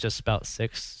 2007, when I was just about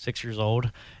six years old,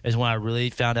 is when I really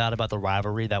found out about the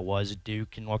rivalry that was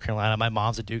Duke and North Carolina. My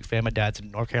mom's a Duke fan. My dad's a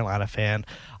North Carolina fan.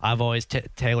 I've always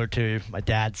tailored to my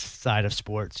dad's side of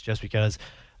sports just because,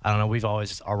 I don't know,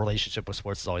 our relationship with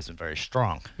sports has always been very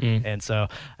strong. And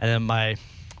then my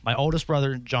oldest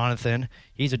brother, Jonathan,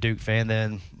 he's a Duke fan.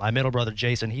 Then my middle brother,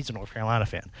 Jason, he's a North Carolina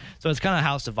fan. So it's kind of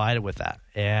house divided with that.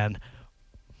 And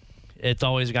it's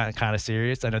always gotten kind of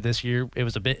serious. I know this year it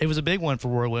was a big one for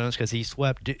Roy Williams because he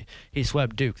swept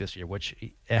Duke this year, which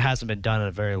it hasn't been done in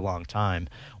a very long time,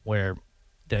 where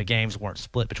the games weren't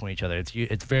split between each other.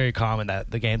 It's very common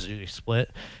that the games are usually split.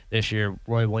 This year,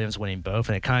 Roy Williams winning both,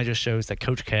 and it kind of just shows that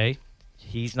Coach K,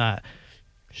 he's not.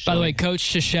 By the way, Coach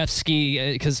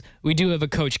Krzyzewski, because we do have a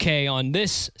Coach K on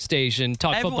this station,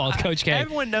 Talk Football with Coach K.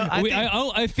 Everyone knows.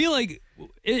 I feel like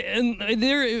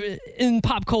in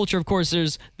pop culture, of course,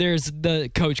 there's the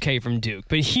Coach K from Duke,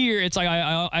 but here it's like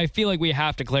I feel like we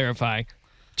have to clarify,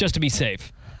 just to be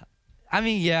safe. I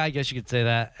mean, yeah, I guess you could say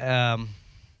that.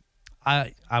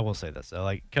 I will say this though,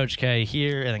 like Coach K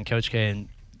here and then Coach K in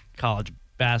college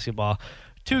basketball.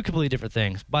 Two completely different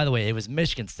things. By the way, it was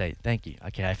Michigan State. Thank you.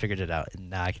 Okay, I figured it out,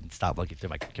 and now I can stop looking through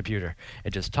my computer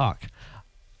and just talk.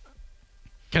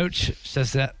 Coach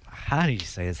says that. How do you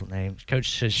say his name? Coach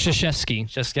Krzyzewski.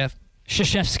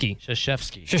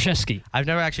 Krzyzewski. I've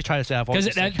never actually tried to say that.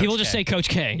 Because people just say Coach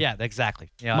K. Yeah,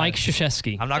 exactly. Mike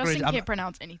Krzyzewski. I'm not Justin can't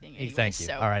pronounce anything anyway, thank you.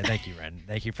 So. All right, thank you, Ren.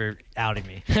 Thank you for outing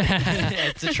me.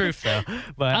 It's the truth, though.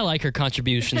 But I like her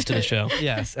contributions to the show.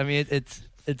 Yes, I mean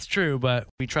it's true, but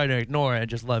we try to ignore it and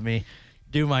just let me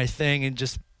do my thing and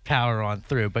just power on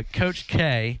through. But Coach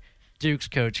K, Duke's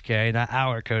Coach K, not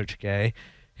our Coach K,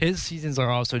 his seasons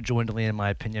are also dwindling, in my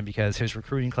opinion, because his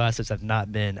recruiting classes have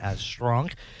not been as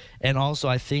strong. And also,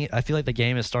 I feel like the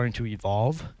game is starting to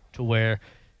evolve to where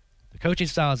the coaching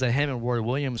styles that him and Roy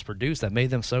Williams produced that made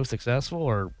them so successful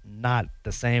are not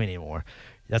the same anymore.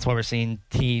 That's why we're seeing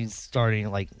teams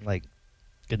starting like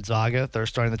Gonzaga, they're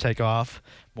starting to take off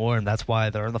more, and that's why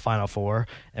they're in the Final Four.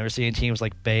 And we're seeing teams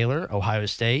like Baylor, Ohio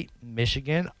State,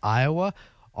 Michigan, Iowa,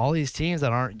 all these teams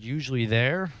that aren't usually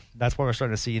there. That's why we're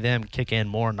starting to see them kick in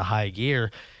more in the high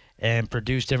gear and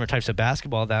produce different types of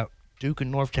basketball that Duke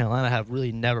and North Carolina have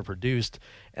really never produced.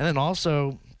 And then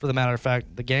also, for the matter of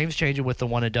fact, the game's changing with the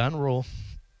one-and-done rule.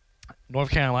 North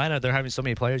Carolina, they're having so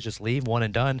many players just leave one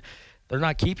and done. They're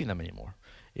not keeping them anymore.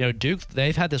 Duke,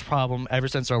 they've had this problem ever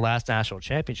since their last national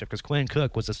championship because Quinn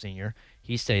Cook was a senior.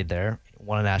 He stayed there,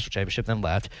 won a national championship, then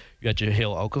left. You had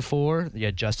Jahlil Okafor. You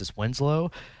had Justice Winslow.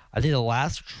 I think the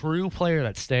last true player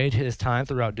that stayed his time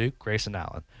throughout Duke, Grayson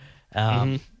Allen.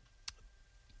 And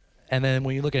then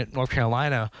when you look at North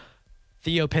Carolina,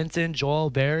 Theo Pinson, Joel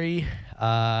Berry,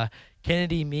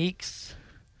 Kennedy Meeks,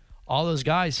 all those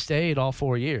guys stayed all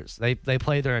 4 years. They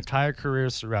played their entire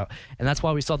careers throughout. And that's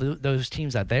why we saw those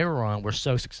teams that they were on were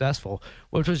so successful,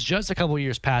 which was just a couple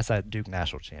years past that Duke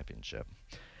national championship.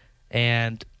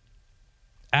 And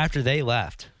after they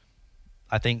left,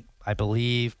 I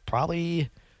believe probably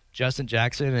Justin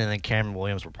Jackson and then Cameron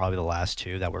Williams were probably the last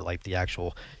two that were like the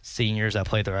actual seniors that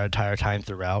played their entire time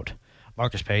throughout.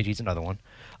 Marcus Page, he's another one.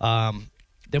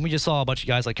 Then we just saw a bunch of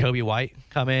guys like Kobe White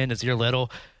come in, Nazir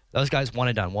Little. Those guys one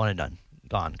and done,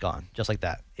 gone, just like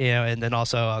that. And then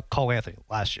also Cole Anthony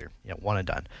last year, one and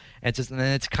done. And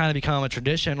then it's kind of become a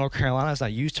tradition. North Carolina is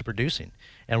not used to producing,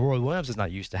 and Roy Williams is not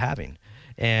used to having.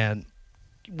 And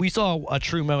we saw a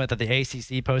true moment that the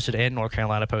ACC posted and North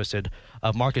Carolina posted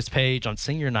of Marcus Page on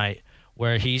senior night,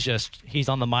 where he's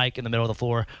on the mic in the middle of the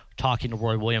floor talking to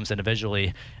Roy Williams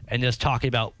individually and just talking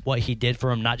about what he did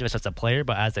for him, not just as a player,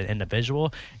 but as an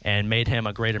individual, and made him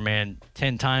a greater man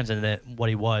 10 times than what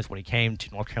he was when he came to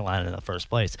North Carolina in the first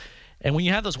place. And when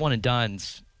you have those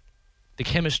one-and-dones, the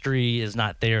chemistry is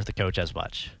not there with the coach as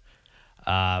much.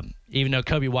 Even though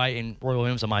Kobe White and Roy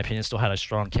Williams, in my opinion, still had a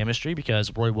strong chemistry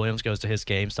because Roy Williams goes to his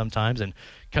games sometimes, and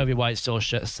Kobe White still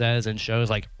says and shows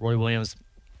like Roy Williams,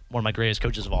 one of my greatest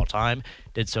coaches of all time,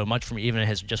 did so much for me even in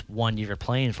his just 1 year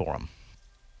playing for him.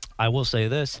 I will say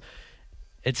this,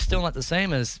 it's still not the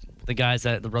same as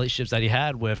the relationships that he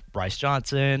had with Bryce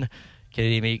Johnson,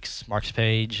 Kennedy Meeks, Marcus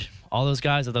Page, all those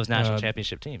guys of those national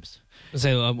championship teams.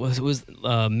 So was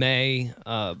May?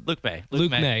 Luke May.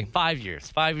 Luke May. 5 years.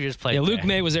 5 years played. Yeah, Luke there.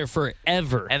 May was there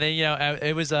forever. And then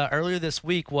it was earlier this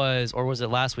week was it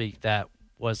last week that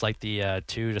was like the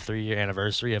 2 to 3 year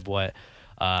anniversary of what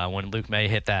when Luke May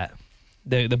hit that.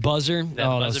 The buzzer,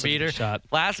 Buzzer beater shot.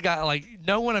 Last guy, like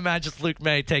no one imagines Luke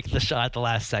May taking the shot at the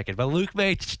last second, but Luke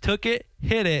May took it,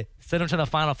 hit it, sent him to the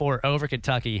Final Four over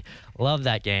Kentucky. Love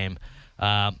that game.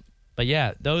 But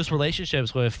yeah, those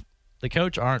relationships with the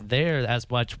coach aren't there as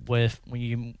much with when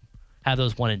you have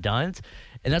those one and dones,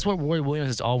 and that's what Roy Williams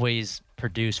has always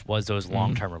produced was those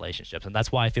long term relationships, and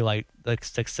that's why I feel like the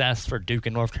success for Duke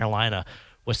and North Carolina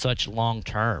was such long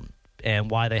term,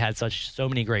 and why they had so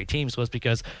many great teams was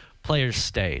because players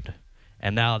stayed.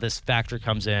 And now this factor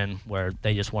comes in where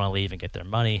they just want to leave and get their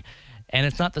money, and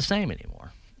it's not the same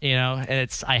anymore. And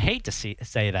I hate to say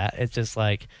that. It's just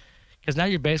like, because now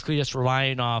you're basically just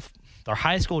relying off their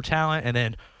high school talent and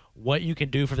then what you can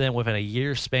do for them within a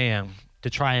year span to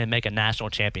try and make a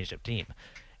national championship team.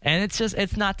 And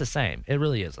it's not the same. It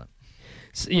really isn't.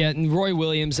 Yeah, and Roy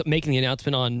Williams making the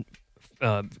announcement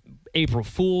on April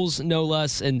Fool's, no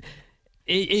less, and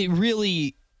it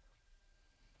really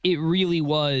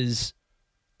was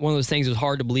one of those things that was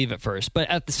hard to believe at first. But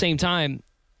at the same time,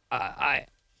 I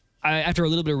after a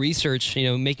little bit of research,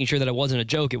 making sure that it wasn't a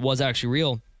joke, it was actually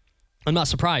real, I'm not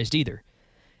surprised either.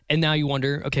 And now you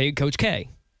wonder, okay, Coach K,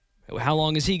 how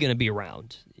long is he going to be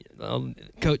around?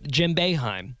 Coach Jim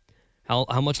Boeheim,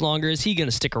 how much longer is he going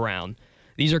to stick around?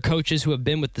 These are coaches who have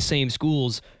been with the same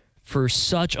schools for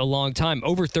such a long time,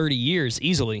 over 30 years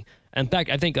easily. In fact,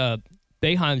 I think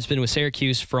Boeheim's been with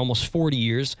Syracuse for almost 40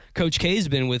 years. Coach K's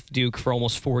been with Duke for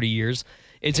almost 40 years.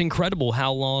 It's incredible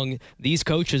how long these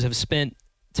coaches have spent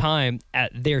time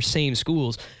at their same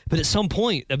schools. But at some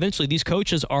point, eventually, these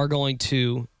coaches are going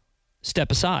to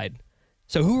step aside.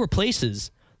 So who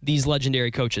replaces these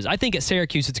legendary coaches? I think at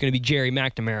Syracuse, it's going to be Jerry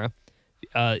McNamara.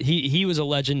 He was a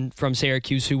legend from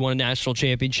Syracuse who won a national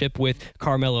championship with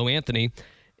Carmelo Anthony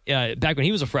back when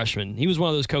he was a freshman. He was one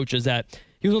of those coaches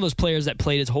he was one of those players that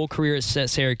played his whole career at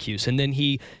Syracuse, and then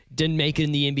he didn't make it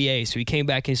in the NBA, so he came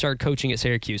back and he started coaching at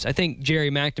Syracuse. I think Jerry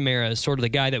McNamara is sort of the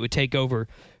guy that would take over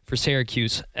for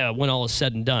Syracuse when all is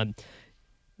said and done.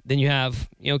 Then you have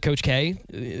Coach K,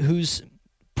 who's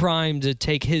primed to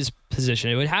take his position.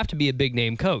 It would have to be a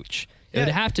big-name coach. It would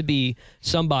have to be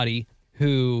somebody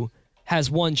who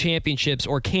has won championships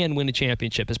or can win a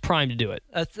championship, is primed to do it.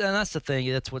 That's the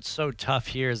thing. That's what's so tough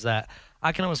here is that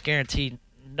I can almost guarantee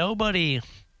nobody,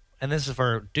 and this is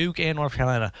for Duke and North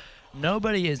Carolina,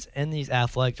 nobody is in these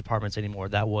athletic departments anymore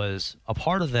that was a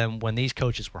part of them when these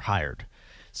coaches were hired.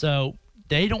 So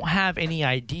they don't have any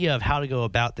idea of how to go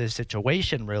about this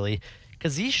situation, really,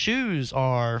 because these shoes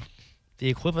are the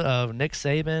equivalent of Nick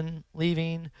Saban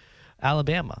leaving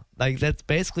Alabama. Like, that's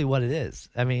basically what it is.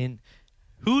 I mean,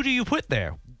 who do you put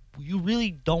there? You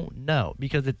really don't know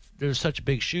because there's such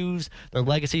big shoes. Their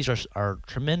legacies are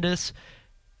tremendous.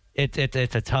 It's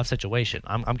a tough situation.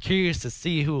 I'm curious to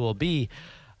see who it will be.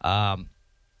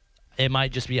 It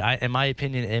might just be, in my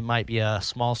opinion, it might be a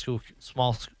small school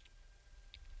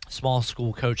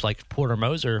coach like Porter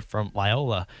Moser from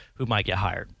Loyola who might get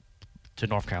hired to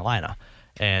North Carolina.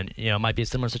 And, it might be a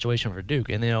similar situation for Duke.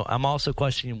 And, I'm also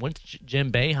questioning when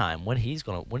Jim Boeheim,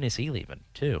 when is he leaving,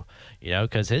 too?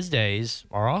 Because his days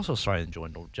are also starting to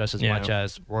dwindle just as much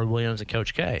as Roy Williams and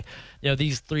Coach K.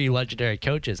 These three legendary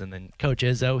coaches. And then Coach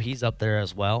Izzo, he's up there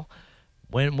as well.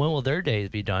 When will their days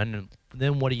be done? And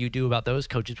then what do you do about those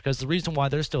coaches? Because the reason why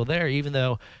they're still there,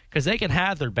 because they can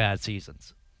have their bad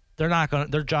seasons. They're not going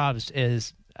to, their jobs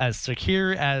is as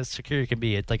secure can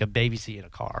be. It's like a baby seat in a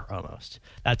car almost.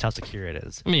 That's how secure it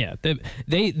is. Yeah,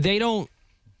 they don't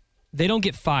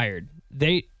get fired.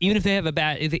 Even if they have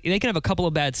they can have a couple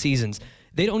of bad seasons.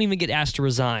 They don't even get asked to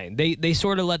resign. They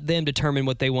sort of let them determine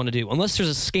what they want to do. Unless there's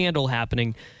a scandal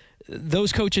happening,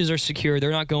 those coaches are secure.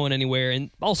 They're not going anywhere. And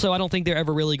also, I don't think they're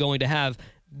ever really going to have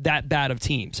that bad of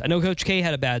teams. I know Coach K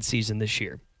had a bad season this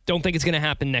year. Don't think it's going to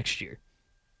happen next year.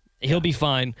 He'll be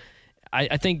fine.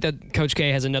 I think that Coach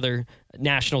K has another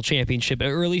national championship,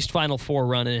 or at least Final Four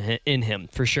run in him,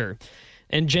 for sure.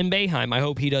 And Jim Boeheim, I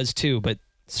hope he does too, but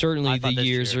certainly the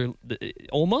years are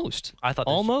almost. I thought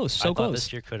close.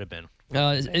 This year could have been.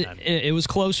 It was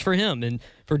close for him, and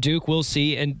for Duke, we'll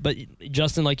see. But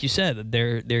Justin, like you said,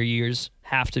 their years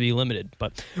have to be limited.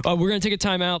 But we're going to take a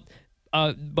timeout.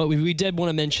 But we did want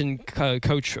to mention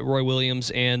Coach Roy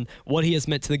Williams and what he has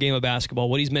meant to the game of basketball,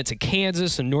 what he's meant to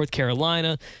Kansas and North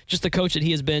Carolina, just the coach that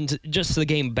he has been to the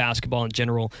game of basketball in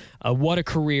general. What a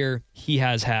career he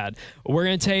has had. We're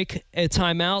going to take a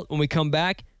timeout. When we come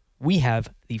back, we have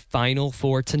the Final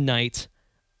Four tonight.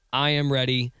 I am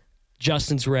ready.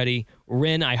 Justin's ready.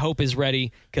 Ren, I hope, is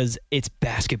ready because it's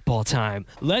basketball time.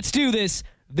 Let's do this.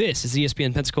 This is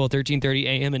ESPN Pensacola, 1330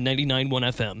 AM and 99.1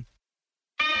 FM.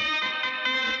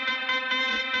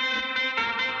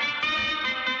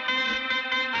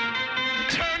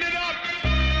 Turn it up.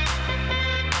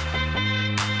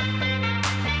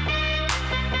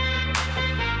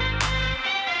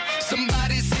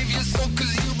 Somebody save your soul,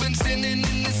 'cause you've been sinning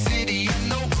in the city. I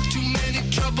know too many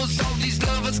troubles, all these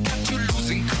lovers got you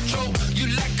losing control. You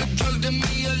like a drug to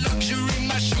me, a luxury,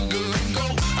 my sugar and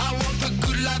gold. I want the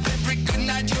good life every good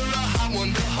night, you're a hot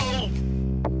one to hold.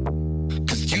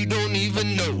 'Cause you don't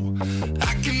even know,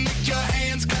 I can make your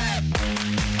hands clap.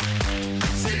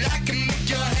 Said I can make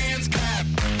your hands clap.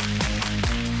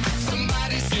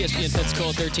 Somebody save your ESPN soul,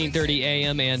 Pensacola, 1330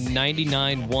 AM and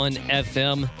 99.1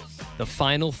 FM. The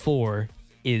Final Four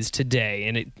is today,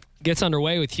 and it gets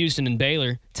underway with Houston and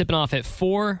Baylor tipping off at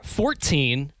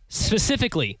 4:14,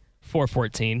 specifically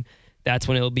 4:14. That's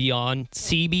when it'll be on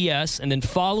CBS. And then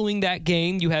following that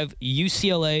game, you have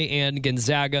UCLA and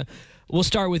Gonzaga. We'll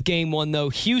start with game one, though,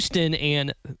 Houston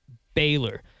and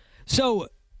Baylor. So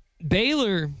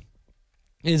Baylor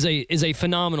is a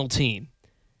phenomenal team.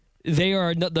 They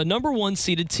are the number one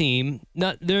seeded team.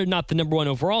 They're not the number one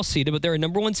overall seeded, but they're a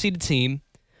number one seeded team.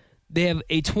 They have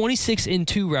a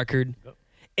 26-2 record,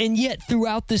 and yet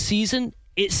throughout the season,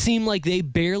 it seemed like they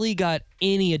barely got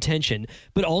any attention.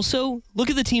 But also, look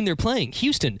at the team they're playing.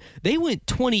 Houston, they went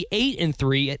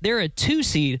 28-3. They're a 2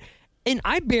 seed, and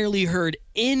I barely heard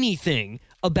anything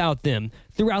about them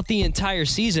throughout the entire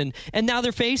season. And now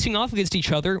they're facing off against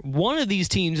each other. One of these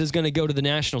teams is going to go to the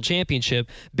national championship.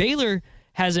 Baylor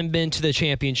hasn't been to the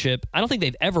championship. I don't think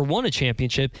they've ever won a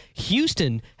championship.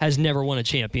 Houston has never won a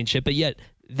championship, but yet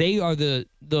they are the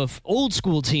old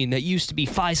school team that used to be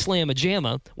Phi Slamma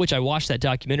Jamma, which I watched that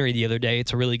documentary the other day.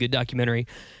 It's a really good documentary.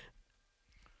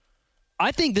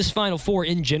 I think this Final Four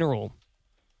in general,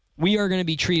 we are going to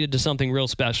be treated to something real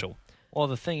special. Well,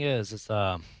 the thing is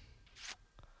I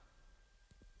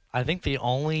think the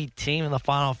only team in the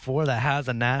Final Four that has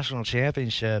a national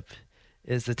championship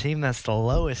is the team that's the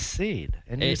lowest seed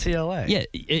in UCLA. Yeah,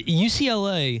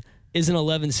 UCLA is an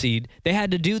 11 seed. They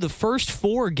had to do the first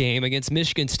 4 game against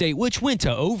Michigan State, which went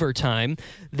to overtime.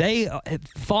 They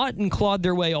fought and clawed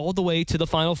their way all the way to the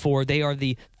Final Four. They are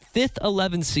the 5th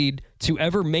 11 seed to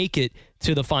ever make it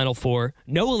to the Final Four.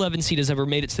 No 11 seed has ever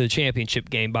made it to the championship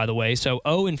game, by the way. So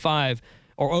 0-5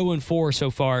 or 0-4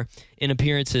 so far in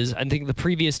appearances. I think the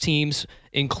previous teams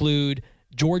include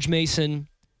George Mason,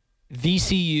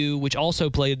 VCU, which also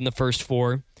played in the first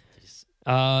 4.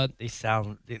 It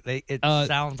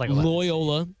sounds like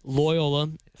Loyola.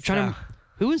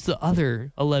 Who is the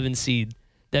other 11 seed?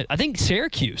 That I think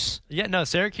Syracuse. Yeah, no,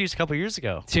 Syracuse a couple years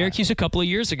ago. A couple of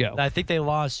years ago. I think they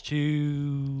lost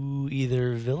to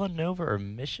either Villanova or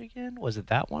Michigan. Was it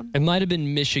that one? It might have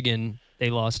been Michigan they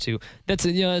lost to. That's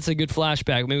a good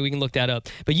flashback. Maybe we can look that up.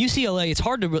 But UCLA,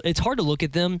 it's hard to look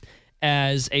at them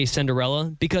as a Cinderella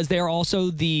because they are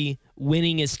also the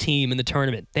winningest team in the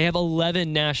tournament. They have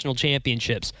 11 national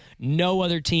championships. No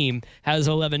other team has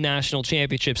 11 national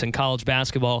championships in college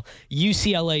basketball.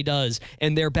 UCLA does,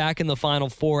 and they're back in the Final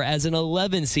Four as an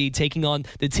 11 seed taking on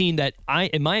the team that,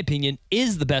 in my opinion,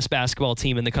 is the best basketball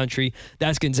team in the country.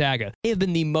 That's Gonzaga. They have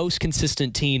been the most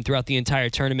consistent team throughout the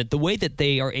entire tournament. The way that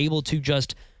they are able to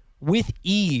just, with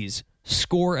ease,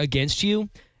 score against you,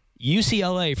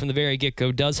 UCLA from the very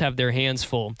get-go does have their hands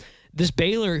full. This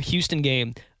Baylor-Houston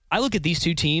game, I look at these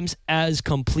two teams as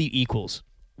complete equals.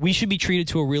 We should be treated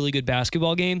to a really good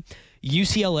basketball game.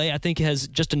 UCLA, I think, has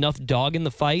just enough dog in the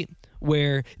fight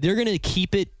where they're going to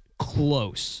keep it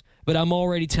close. But I'm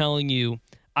already telling you,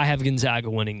 I have Gonzaga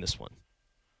winning this one.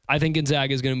 I think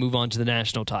Gonzaga is going to move on to the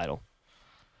national title.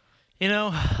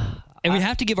 And we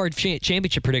have to give our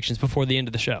championship predictions before the end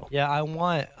of the show. Yeah, I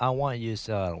want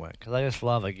UCLA to win because I just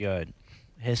love a good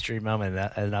history moment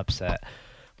and an upset.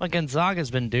 But Gonzaga's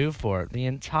been due for it the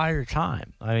entire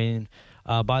time. I mean,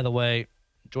 by the way,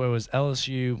 Joy was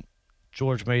LSU,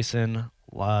 George Mason,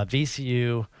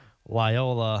 VCU,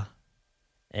 Loyola,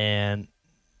 and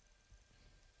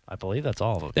I believe that's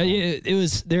all of them. It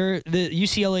was there. The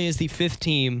UCLA is the 5th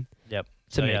team. Yep.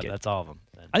 To make it. That's all of them.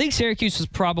 I think Syracuse was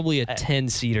probably a 10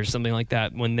 seed or something like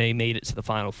that when they made it to the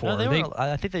Final Four. No,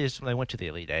 I think they went to the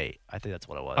Elite 8. I think that's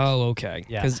what it was. Oh, okay.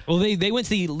 Yeah. They went to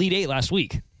the Elite 8 last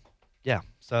week. Yeah.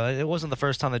 So it wasn't the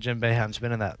first time that Jim Boeheim's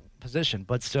been in that position,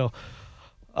 but still,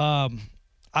 I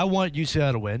want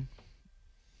UCLA to win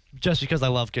just because I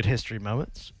love good history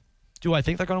moments. Do I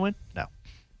think they're going to win? No.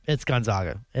 It's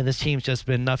Gonzaga, and this team's just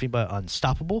been nothing but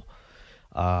unstoppable.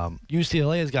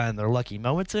 UCLA has gotten their lucky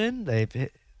moments in. They've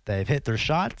They've hit their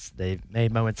shots. They've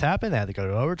made moments happen. They had to go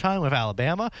to overtime with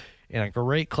Alabama, and a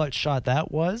great clutch shot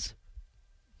that was.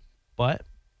 But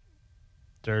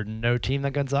they're no team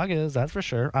that Gonzaga is, that's for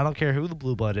sure. I don't care who the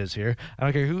blue blood is here. I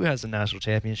don't care who has the national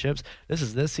championships. This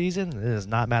is this season. It does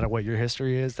not matter what your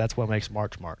history is. That's what makes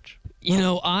March. You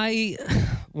know, I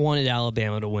wanted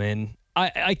Alabama to win.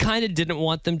 I kind of didn't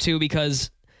want them to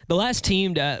because the last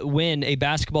team to win a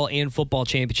basketball and football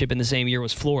championship in the same year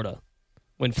was Florida.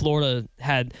 When Florida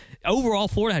had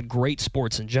great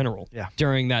sports in general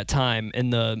during that time in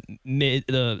the mid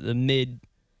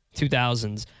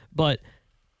 2000s. But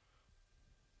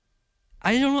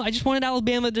I don't know. I just wanted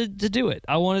Alabama to do it.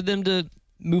 I wanted them to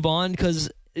move on because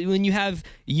when you have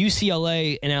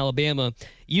UCLA and Alabama,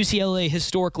 UCLA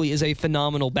historically is a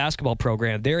phenomenal basketball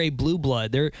program. They're a blue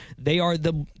blood. They are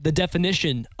the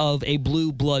definition of a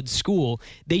blue blood school.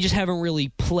 They just haven't really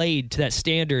played to that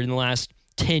standard in the last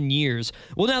 10 years.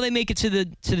 Well, now they make it to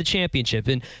the championship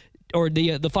or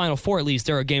the Final Four at least.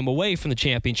 They're a game away from the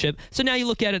championship. So now you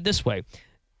look at it this way.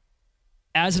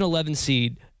 As an 11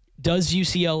 seed,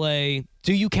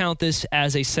 do you count this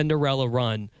as a Cinderella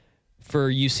run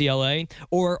for UCLA?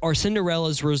 Or are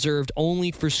Cinderellas reserved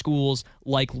only for schools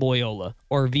like Loyola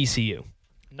or VCU?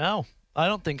 No, I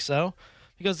don't think so.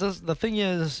 Because the thing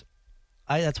is,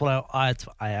 I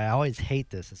always hate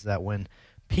this, is that when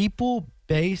people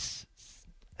base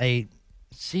a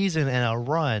season and a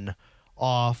run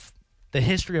off the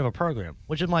history of a program,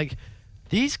 which I'm like,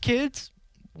 these kids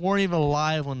weren't even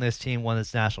alive when this team won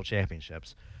its national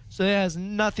championships. So it has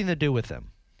nothing to do with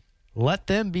them. Let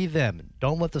them be them.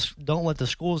 Don't let the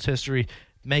school's history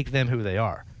make them who they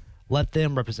are. Let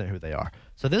them represent who they are.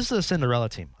 So this is a Cinderella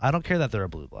team. I don't care that they're a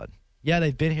blue blood. Yeah,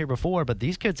 they've been here before, but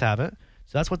these kids haven't.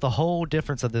 So that's what the whole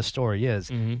difference of this story is.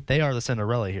 Mm-hmm. They are the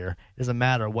Cinderella here. It doesn't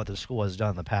matter what the school has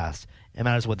done in the past. It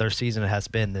matters what their season has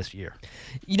been this year.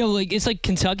 You know, it's like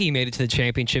Kentucky made it to the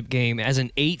championship game as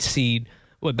an 8 seed,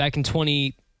 back in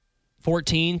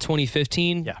 2014,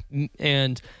 2015? Yeah.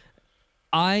 And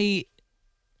I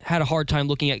had a hard time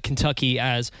looking at Kentucky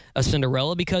as a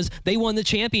Cinderella because they won the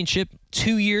championship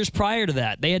 2 years prior to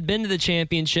that. They had been to the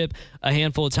championship a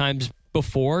handful of times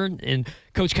before, and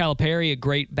Coach Calipari, a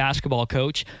great basketball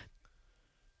coach,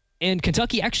 and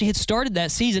Kentucky actually had started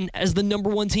that season as the number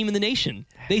 1 team in the nation.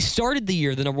 They started the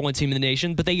year the number 1 team in the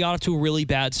nation, but they got off to a really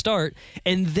bad start,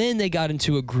 and then they got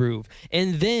into a groove,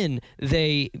 and then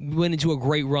they went into a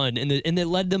great run, and it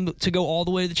led them to go all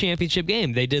the way to the championship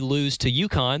game. They did lose to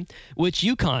UConn, which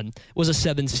UConn was a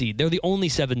 7 seed. They're the only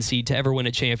 7 seed to ever win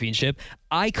a championship.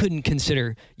 I couldn't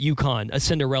consider UConn a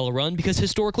Cinderella run because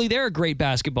historically they're a great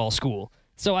basketball school.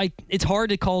 So it's hard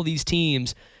to call these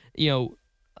teams,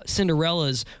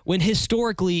 Cinderellas when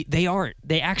historically they aren't.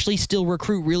 They actually still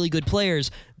recruit really good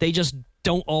players. They just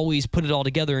don't always put it all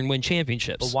together and win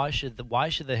championships. But why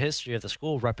should the history of the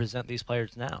school represent these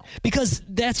players now? Because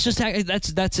that's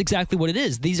exactly what it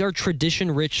is. These are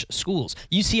tradition-rich schools.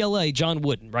 UCLA, John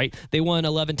Wooden, right? They won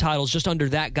 11 titles just under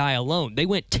that guy alone. They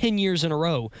went 10 years in a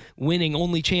row winning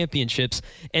only championships,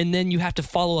 and then you have to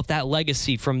follow up that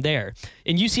legacy from there.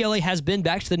 And UCLA has been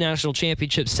back to the national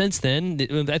championship since then.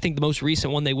 I think the most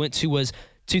recent one they went to was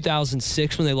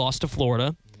 2006 when they lost to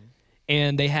Florida,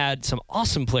 and they had some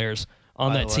awesome players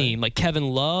on that team, like Kevin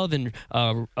Love and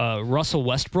Russell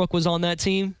Westbrook was on that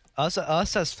team. Us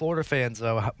as Florida fans,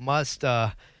 though, must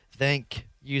thank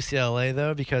UCLA,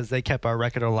 though, because they kept our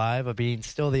record alive of being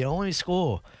still the only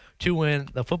school to win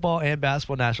the football and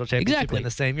basketball national championship in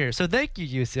the same year. So thank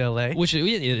you, UCLA. Which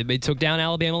they took down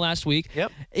Alabama last week.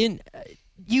 Yep. And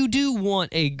you do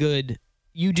want a good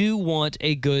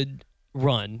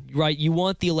run, right? You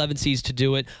want the 11 seeds to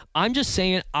do it. I'm just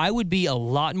saying I would be a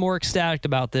lot more ecstatic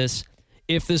about this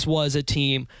if this was a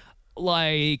team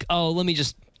like, let me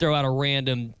just throw out a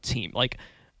random team. Like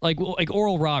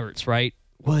Oral Roberts, right,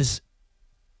 was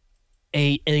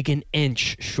an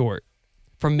inch short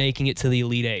from making it to the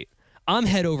Elite Eight. I'm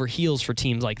head over heels for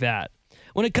teams like that.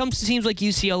 When it comes to teams like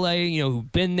UCLA, who've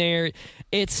been there,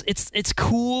 it's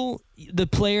cool. The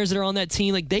players that are on that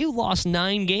team, they lost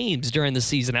 9 games during the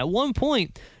season. At one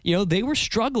point, they were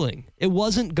struggling. It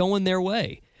wasn't going their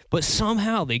way. But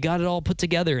somehow they got it all put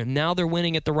together, and now they're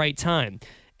winning at the right time.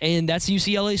 And that's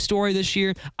UCLA's story this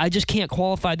year. I just can't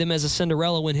qualify them as a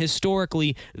Cinderella when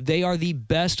historically they are the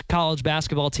best college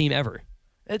basketball team ever.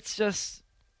 It's just,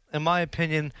 in my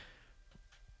opinion,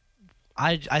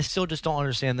 I still just don't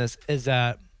understand this, is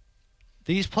that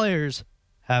these players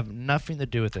have nothing to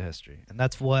do with the history. And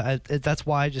that's why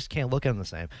I just can't look at them the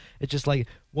same. It's just like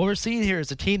what we're seeing here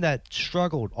is a team that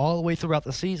struggled all the way throughout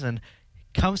the season,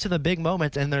 comes to the big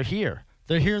moment, and they're here.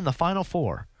 They're here in the Final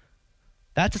Four.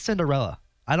 That's a Cinderella.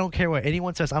 I don't care what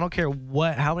anyone says. I don't care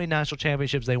how many national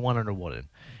championships they won or wouldn't.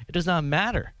 It does not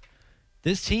matter.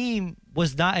 This team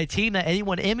was not a team that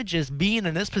anyone images being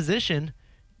in this position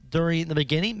during the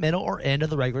beginning, middle, or end of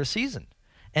the regular season.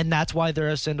 And that's why they're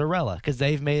a Cinderella, because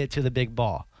they've made it to the big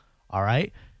ball. All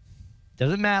right?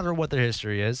 Doesn't matter what their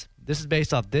history is. This is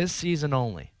based off this season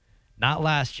only. Not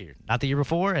last year, not the year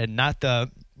before, and not the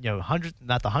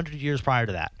 100 years prior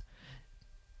to that.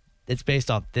 It's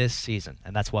based off this season,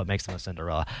 and that's what makes them a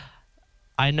Cinderella.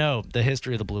 I know the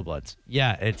history of the Blue Bloods.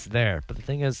 Yeah, it's there. But the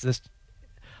thing is,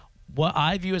 what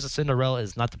I view as a Cinderella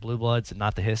is not the Blue Bloods and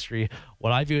not the history.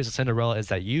 What I view as a Cinderella is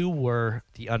that you were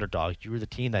the underdog. You were the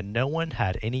team that no one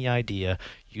had any idea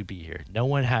you'd be here. No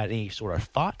one had any sort of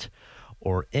thought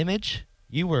or image.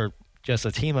 You were just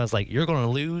a team that was like, you're going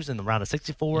to lose in the round of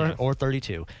 64 or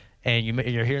 32. And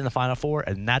you're here in the Final Four,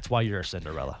 and that's why you're a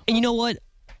Cinderella. And you know what?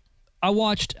 I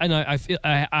watched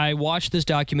this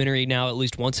documentary now at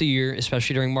least once a year,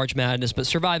 especially during March Madness, but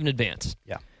Survive and Advance.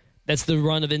 Yeah. That's the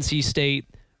run of NC State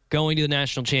going to the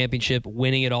national championship,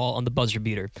 winning it all on the buzzer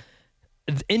beater.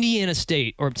 Indiana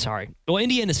State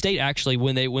actually,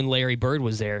 when Larry Bird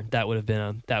was there, that would have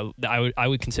been I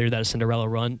would consider that a Cinderella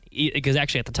run, because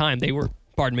actually at the time they were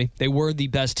the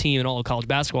best team in all of college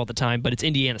basketball at the time. But it's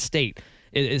Indiana State.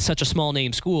 It's such a small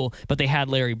name school, but they had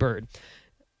Larry Bird.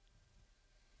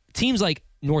 Teams like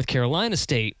North Carolina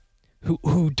State,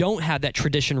 who don't have that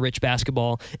tradition-rich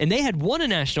basketball, and they had won a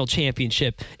national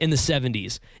championship in the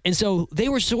 70s. And so they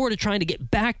were sort of trying to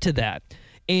get back to that.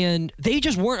 And they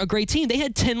just weren't a great team. They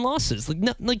had 10 losses.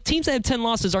 Like teams that have 10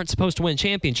 losses aren't supposed to win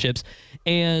championships.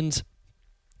 And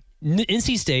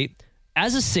NC State,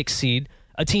 as a 6th seed,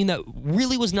 a team that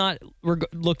really was not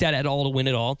looked at all to win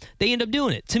it all, they end up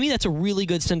doing it. To me, that's a really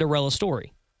good Cinderella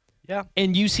story. Yeah.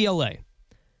 And UCLA,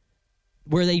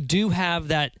 where they do have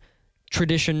that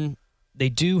tradition, they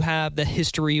do have the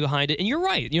history behind it. And you're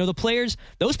right. Those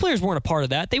players weren't a part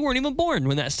of that. They weren't even born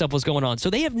when that stuff was going on.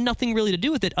 So they have nothing really to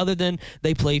do with it other than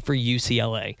they play for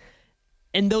UCLA.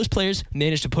 And those players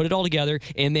managed to put it all together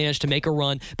and managed to make a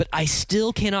run. But I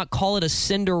still cannot call it a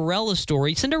Cinderella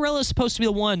story. Cinderella is supposed to be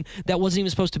the one that wasn't even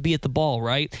supposed to be at the ball,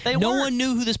 right? No one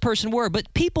knew who this person were,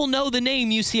 but people know the name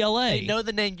UCLA. They know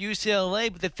the name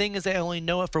UCLA, but the thing is they only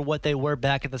know it for what they were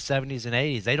back in the 70s and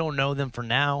 80s. They don't know them for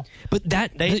now. But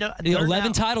the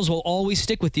 11 titles will always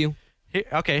stick with you.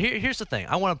 Here's the thing.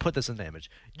 I want to put this in the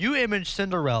image. You image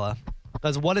Cinderella,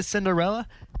 because what is Cinderella?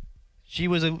 She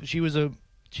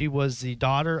was the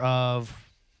daughter of,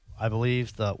 I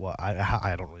believe,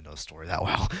 I don't really know the story that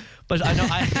well, but I know.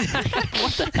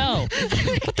 What the hell?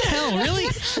 What the hell? Really?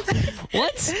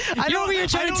 What? You're over here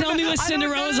trying to tell me what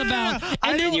Cinderella's about,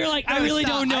 and then you're like, I really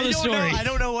don't know the story. I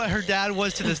don't know what her dad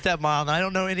was to the stepmom. I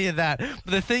don't know any of that.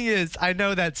 But the thing is, I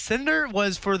know that Cinder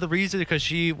was for the reason because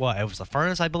it was a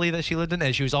furnace, I believe, that she lived in,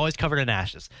 and she was always covered in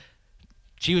ashes.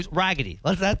 She was raggedy.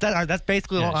 That's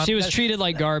basically what she was treated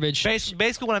like garbage.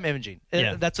 Basically what I'm imaging.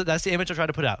 Yeah. That's the image I'm trying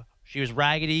to put out. She was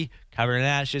raggedy, covered in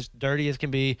ashes, dirty as can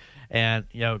be, and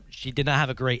she did not have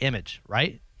a great image,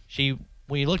 right?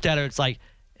 When you looked at her, it's like,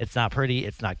 it's not pretty,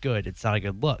 it's not good, it's not a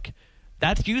good look.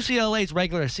 That's UCLA's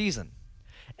regular season.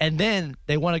 And then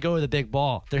they want to go to the big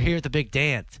ball. They're here at the big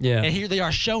dance. Yeah. And here they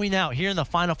are showing out here in the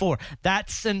Final Four.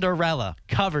 That's Cinderella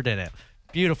covered in it.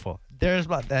 Beautiful. There's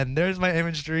my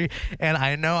imagery, and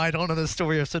I know I don't know the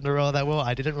story of Cinderella that well.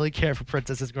 I didn't really care for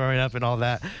princesses growing up and all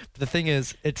that. But the thing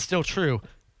is, it's still true.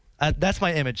 That's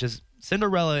my image. Is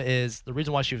Cinderella is the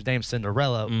reason why she was named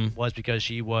Cinderella was because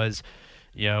she was,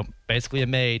 basically a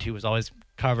maid who was always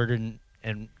covered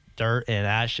in dirt and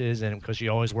ashes, and because she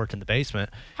always worked in the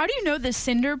basement. How do you know the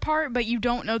cinder part, but you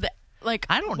don't know the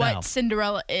I don't what know.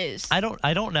 Cinderella is? I don't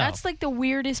know. That's like the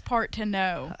weirdest part to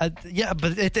know. Yeah,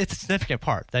 but it's a significant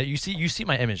part that you see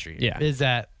my imagery. Yeah. Is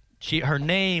that her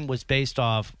name was based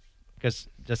off because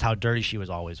just how dirty she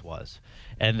always was,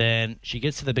 and then she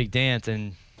gets to the big dance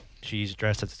and she's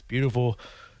dressed as this beautiful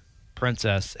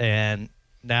princess, and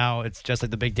now it's just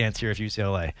like the big dance here at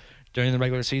UCLA. During the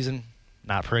regular season,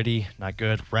 not pretty, not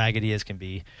good, raggedy as can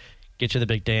be. Get to the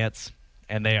big dance,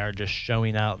 and they are just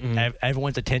showing out.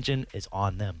 Everyone's attention is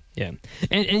on them. Yeah,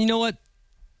 and you know what?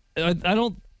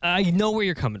 I know where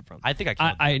you're coming from. I think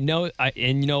I know.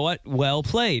 And you know what? Well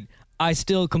played. I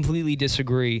still completely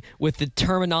disagree with the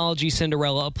terminology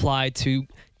Cinderella applied to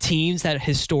teams that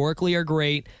historically are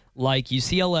great, like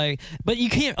UCLA, but you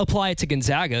can't apply it to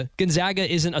Gonzaga. Gonzaga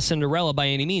isn't a Cinderella by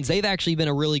any means. They've actually been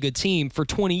a really good team for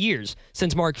 20 years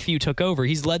since Mark Few took over.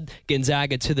 He's led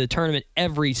Gonzaga to the tournament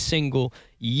every single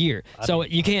year.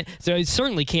 You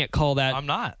certainly can't call that. I'm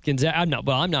not. Gonzaga.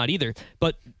 I'm not either.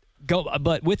 But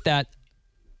with that,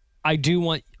 I do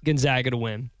want Gonzaga to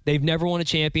win. They've never won a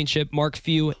championship. Mark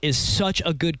Few is such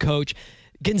a good coach.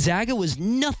 Gonzaga was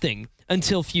nothing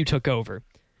until Few took over.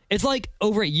 It's like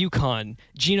over at UConn,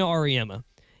 Gino Auriemma.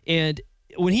 And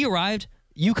when he arrived,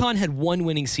 UConn had one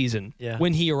winning season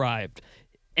when he arrived.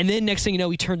 And then next thing you know,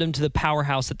 he turned them to the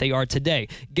powerhouse that they are today.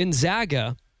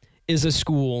 Gonzaga is a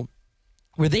school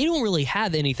where they don't really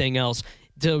have anything else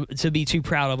to be too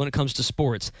proud of when it comes to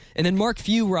sports. And then Mark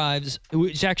Few arrives,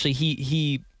 which actually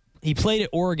he played at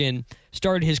Oregon,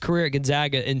 started his career at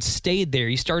Gonzaga, and stayed there.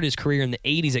 He started his career in the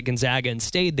 80s at Gonzaga and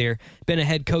stayed there, been a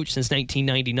head coach since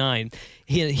 1999.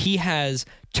 He has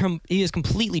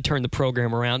completely turned the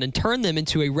program around and turned them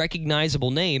into a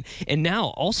recognizable name. And now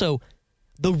also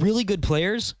the really good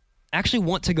players actually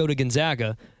want to go to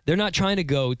Gonzaga. They're not trying to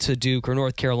go to Duke or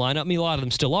North Carolina. I mean, a lot of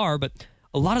them still are, but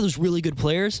a lot of those really good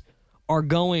players are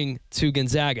going to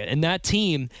Gonzaga. And that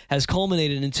team has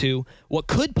culminated into what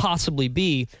could possibly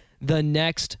be the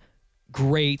next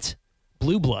great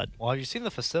blue blood. Well, you've seen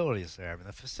the facilities there. I mean,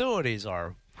 the facilities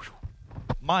are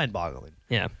mind-boggling.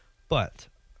 Yeah. But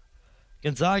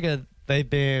Gonzaga, they've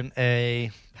been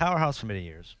a powerhouse for many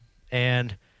years.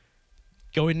 And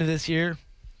going into this year,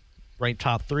 ranked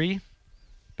top 3,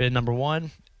 been number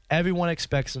 1. Everyone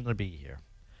expects them to be here.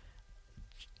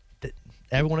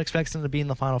 Everyone expects them to be in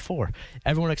the Final Four.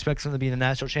 Everyone expects them to be in the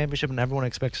national championship, and everyone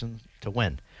expects them to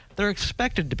win. They're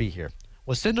expected to be here.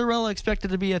 Was Cinderella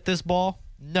expected to be at this ball?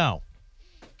 No.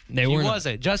 She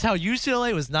wasn't. Just how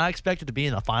UCLA was not expected to be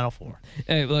in the Final Four.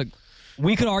 Hey, look,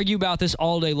 we could argue about this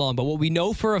all day long, but what we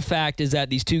know for a fact is that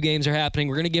these 2 games are happening.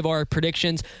 We're going to give our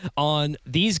predictions on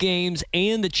these games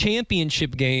and the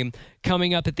championship game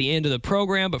coming up at the end of the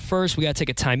program. But first, we got to take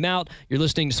a timeout. You're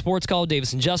listening to Sports Call,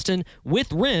 Davis and Justin with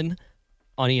Ren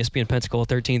on ESPN Pensacola,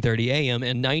 1330 AM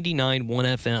and 99.1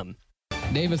 FM.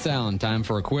 Davis Allen, time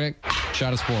for a quick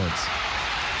shot of sports.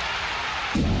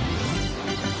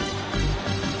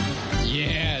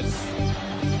 Yes.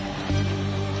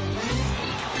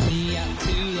 Me out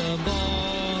to the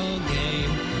ball game.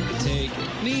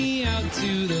 Take me out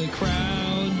to the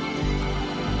crowd.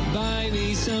 Buy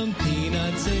me some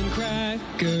peanuts and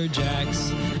Cracker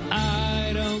Jacks.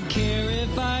 I don't care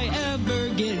if I ever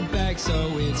get back, so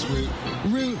it's root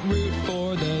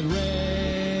for the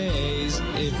Rays.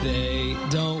 If they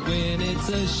don't win, it's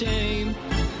a shame.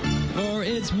 Or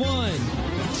it's 1,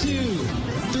 2,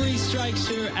 3 strikes,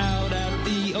 you're out at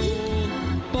the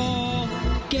old ball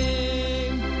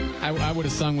game. I would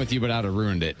have sung with you, but I'd have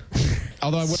ruined it.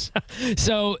 Although I would.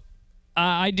 So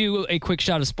I do a quick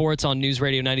shot of sports on News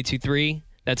Radio 92.3.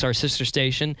 That's our sister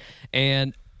station.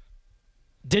 And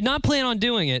did not plan on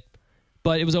doing it,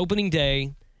 but it was opening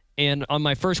day. And on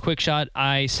my first quick shot,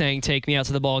 I sang Take Me Out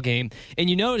to the Ball Game. And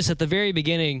you notice at the very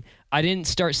beginning, I didn't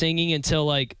start singing until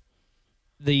like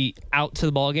the out to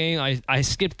the ball game. I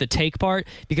skipped the take part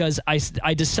because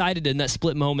I decided in that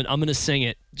split moment I'm going to sing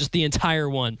it, just the entire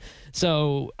one.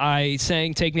 So I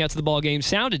sang Take Me Out to the Ball Game.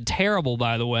 Sounded terrible,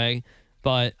 by the way,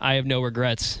 but I have no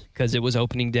regrets because it was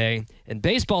opening day and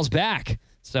baseball's back.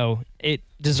 So it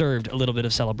deserved a little bit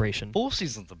of celebration. Full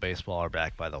seasons of baseball are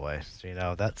back, by the way.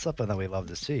 So, that's something that we love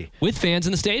to see. With fans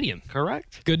in the stadium.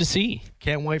 Correct. Good to see.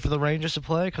 Can't wait for the Rangers to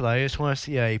play because I just want to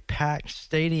see a packed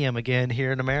stadium again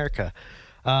here in America.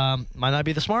 Might not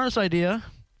be the smartest idea,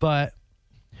 but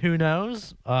who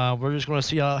knows? We're just going to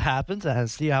see how it happens and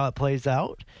see how it plays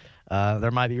out.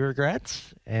 There might be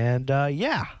regrets, and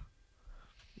yeah.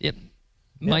 Yep.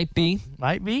 Might be.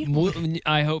 Might be.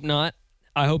 I hope not.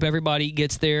 I hope everybody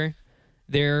gets their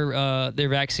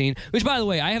vaccine. Which, by the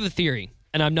way, I have a theory,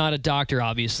 and I'm not a doctor,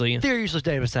 obviously. Theories with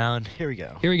Davis Allen. Here we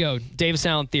go. Here we go. Davis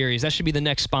Allen Theories. That should be the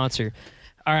next sponsor.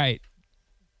 All right.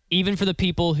 Even for the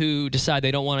people who decide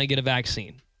they don't want to get a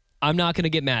vaccine, I'm not going to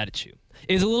get mad at you.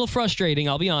 It's a little frustrating,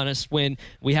 I'll be honest, when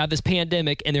we have this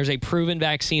pandemic and there's a proven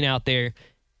vaccine out there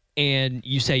and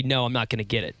you say, no, I'm not going to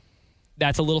get it.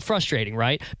 That's a little frustrating,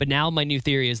 right? But now my new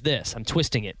theory is this. I'm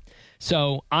twisting it.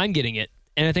 So I'm getting it.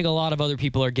 And I think a lot of other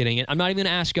people are getting it. I'm not even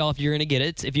going to ask y'all if you're going to get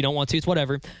it. If you don't want to, it's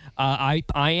whatever. I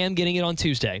am getting it on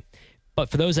Tuesday. But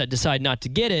for those that decide not to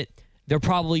get it, they're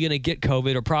probably going to get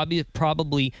COVID or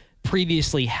probably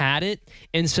previously had it.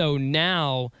 And so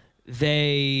now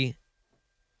they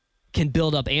can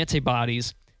build up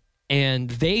antibodies and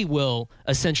they will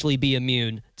essentially be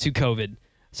immune to COVID.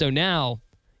 So now,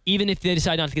 even if they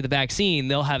decide not to get the vaccine,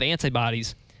 they'll have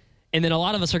antibodies. And then a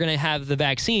lot of us are going to have the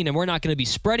vaccine and we're not going to be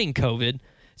spreading COVID.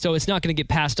 So it's not going to get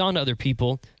passed on to other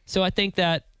people. So I think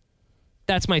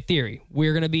that's my theory.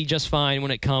 We're going to be just fine when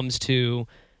it comes to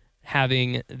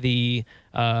having the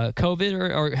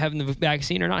COVID or having the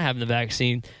vaccine or not having the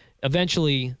vaccine.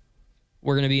 Eventually,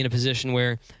 we're going to be in a position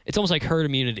where it's almost like herd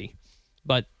immunity.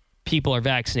 but people are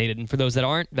vaccinated. And for those that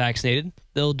aren't vaccinated,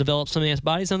 they'll develop some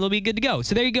antibodies and they'll be good to go.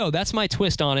 So there you go. That's my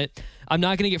twist on it. I'm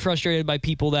not going to get frustrated by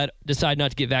people that decide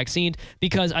not to get vaccinated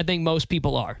because I think most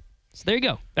people are. So there you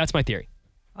go. That's my theory.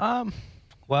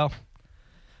 Well,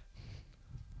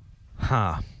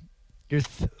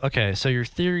 okay, so your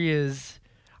theory is,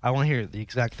 I want to hear the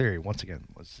exact theory once again.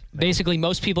 Basically,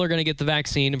 most people are going to get the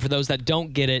vaccine, and for those that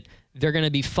don't get it, they're going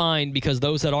to be fine because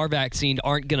those that are vaccinated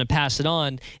aren't going to pass it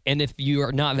on. And if you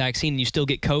are not vaccinated, you still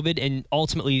get COVID, and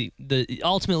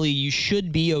ultimately you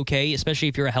should be okay, especially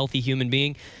if you're a healthy human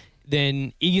being.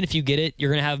 Then even if you get it,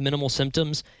 you're going to have minimal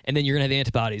symptoms, and then you're going to have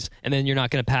antibodies, and then you're not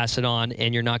going to pass it on,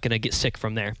 and you're not going to get sick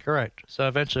from there. Correct. So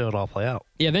eventually it'll all play out.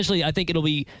 Yeah, eventually I think it'll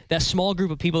be that small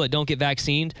group of people that don't get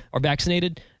vaccinated or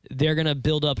vaccinated, they're going to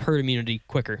build up herd immunity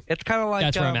quicker. It's kind of like...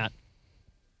 That's where I'm at.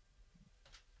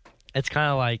 It's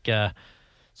kind of like...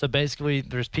 so basically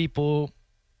there's people,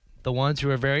 the ones who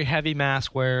are very heavy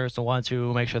mask wearers, the ones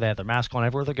who make sure they have their mask on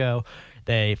everywhere they go.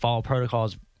 They follow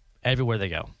protocols everywhere they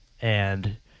go.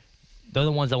 And... they're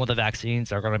the ones that want the vaccines.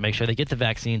 They're going to make sure they get the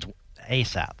vaccines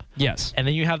ASAP. Yes. And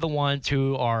then you have the ones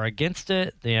who are against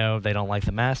it. You know, they don't like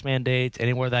the mask mandates.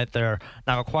 Anywhere that they're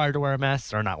not required to wear a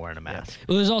mask, they're not wearing a mask.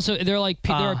 Well, there's also there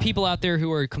are people out there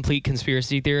who are complete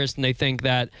conspiracy theorists, and they think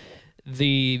that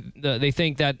they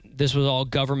think that this was all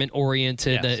government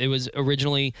oriented. Yes. That it was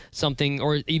originally something,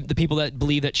 or the people that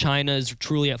believe that China is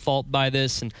truly at fault by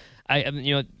this. And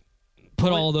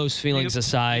put all those feelings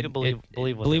aside. You can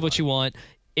believe what you want.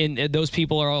 And those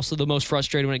people are also the most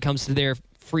frustrated when it comes to their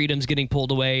freedoms getting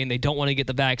pulled away, and they don't want to get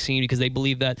the vaccine because they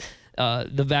believe that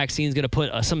the vaccine is going to put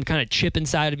some kind of chip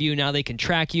inside of you. Now they can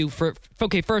track you.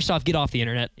 Okay, first off, get off the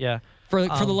internet. Yeah. For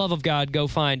the love of God, go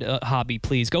find a hobby,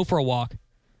 please. Go for a walk.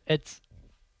 The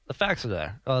facts are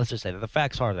there. Well, let's just say that the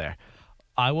facts are there.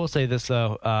 I will say this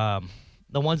though: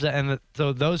 the ones that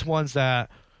so those ones that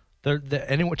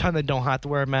any time they don't have to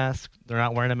wear a mask, they're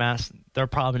not wearing a mask. They're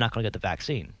probably not going to get the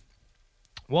vaccine.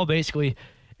 Well, basically,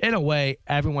 in a way,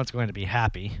 everyone's going to be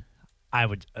happy,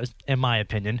 in my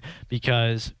opinion,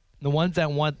 because the ones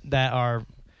that are,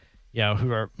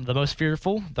 who are the most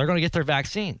fearful, they're going to get their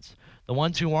vaccines. The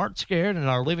ones who aren't scared and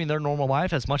are living their normal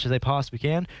life as much as they possibly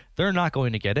can, they're not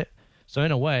going to get it. So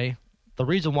in a way, the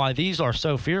reason why these are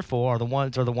so fearful are the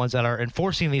ones that are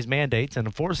enforcing these mandates and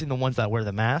enforcing the ones that wear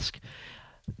the mask.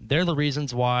 They're the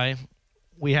reasons why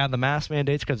we have the mask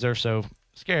mandates, because they're so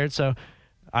scared. So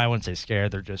I wouldn't say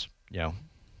scared. They're just,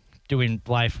 doing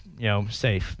life,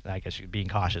 safe. I guess you're being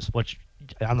cautious, which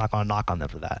I'm not going to knock on them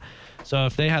for that. So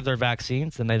if they have their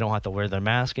vaccines, then they don't have to wear their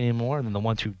mask anymore. And then the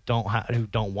ones who don't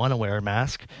want to wear a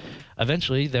mask,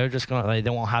 eventually they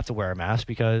won't have to wear a mask,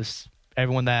 because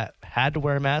everyone that had to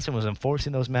wear a mask and was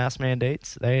enforcing those mask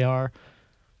mandates, they had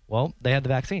the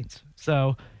vaccines.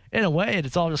 So in a way,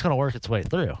 it's all just going to work its way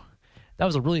through. That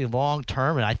was a really long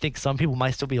term, and I think some people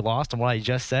might still be lost on what I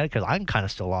just said, because I'm kind of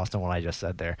still lost on what I just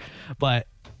said there. But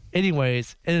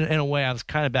anyways, in a way, I was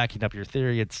kind of backing up your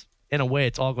theory. It's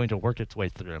all going to work its way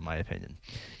through, in my opinion.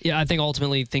 Yeah, I think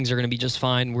ultimately things are going to be just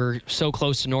fine. We're so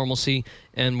close to normalcy,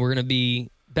 and we're going to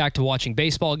be back to watching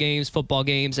baseball games, football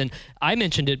games. And I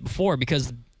mentioned it before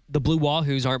because the Blue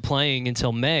Wahoos aren't playing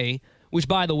until May, which,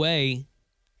 by the way,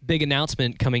 big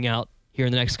announcement coming out here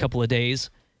in the next couple of days.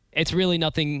 It's really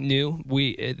nothing new.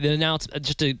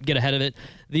 Just to get ahead of it,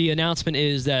 the announcement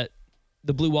is that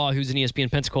the Blue Wahoos and ESPN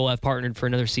Pensacola have partnered for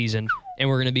another season, and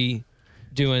we're going to be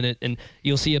doing it. And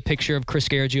you'll see a picture of Chris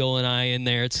Garagiola and I in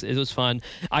there. It was fun.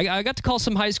 I got to call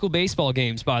some high school baseball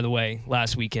games, by the way,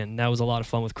 last weekend. That was a lot of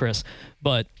fun with Chris.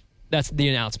 But that's the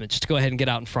announcement, just to go ahead and get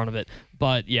out in front of it.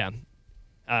 But, yeah,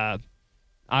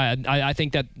 I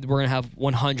think that we're going to have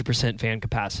 100% fan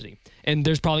capacity. And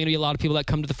there's probably going to be a lot of people that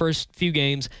come to the first few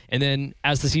games, and then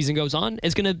as the season goes on,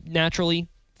 it's going to naturally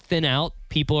thin out.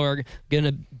 People are going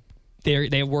to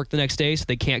they have work the next day, so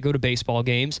they can't go to baseball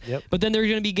games. Yep. But then there's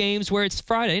going to be games where it's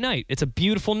Friday night. It's a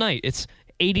beautiful night. It's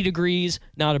 80 degrees,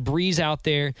 not a breeze out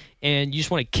there, and you just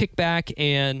want to kick back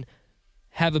and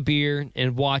have a beer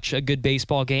and watch a good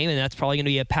baseball game, and that's probably going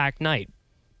to be a packed night.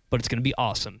 But it's going to be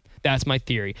awesome. That's my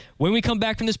theory. When we come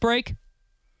back from this break,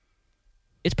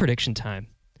 it's prediction time.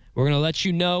 We're going to let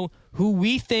you know who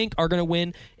we think are going to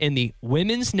win in the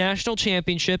Women's National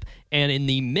Championship and in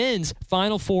the Men's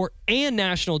Final Four and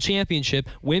National Championship.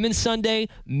 Women's Sunday,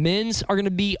 men's are going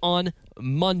to be on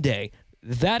Monday.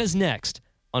 That is next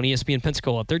on ESPN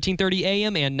Pensacola, 1330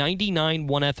 AM and 99.1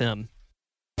 FM.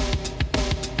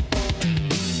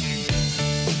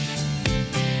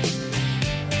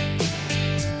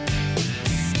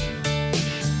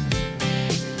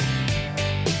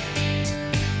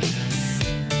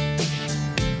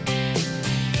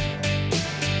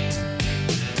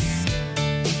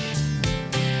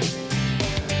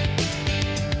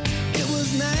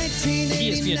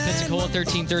 in Pensacola,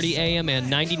 1330 AM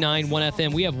and 99.1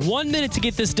 FM. We have 1 minute to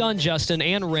get this done, Justin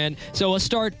and Ren. So let's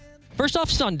start. First off,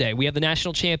 Sunday, we have the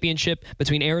national championship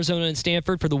between Arizona and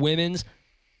Stanford for the women's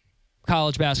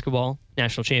college basketball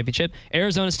national championship.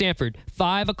 Arizona-Stanford,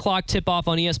 5 o'clock tip-off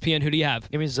on ESPN. Who do you have?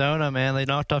 Give me Zona, man. They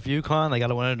knocked off UConn. They got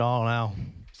to win it all now.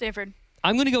 Stanford.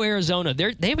 I'm going to go Arizona.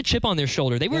 They have a chip on their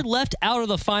shoulder. They were left out of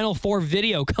the Final Four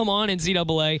video. Come on,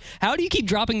 NCAA. How do you keep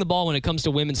dropping the ball when it comes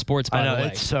to women's sports, by the way?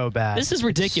 It's so bad. This is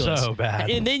ridiculous. It's so bad.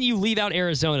 And then you leave out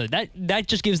Arizona. That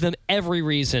just gives them every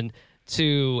reason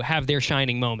to have their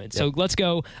shining moment. So let's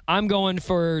go. I'm going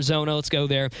for Zona. Let's go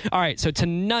there. All right, so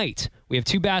tonight we have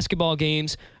 2 basketball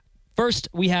games. First,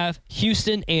 we have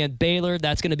Houston and Baylor.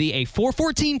 That's going to be a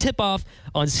 4:14 tip-off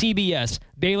on CBS.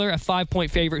 Baylor, a 5-point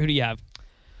favorite. Who do you have?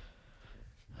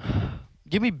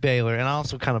 Give me Baylor, and I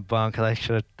also kind of bummed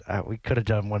because we could have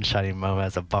done One Shining Moment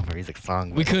as a bumper music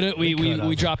song. We could have.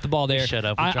 We dropped the ball there. Shut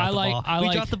up. We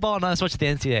dropped the ball not as much as the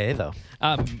NCAA, though.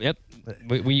 Yep.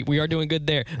 We are doing good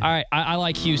there. All right, I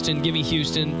like Houston. Give me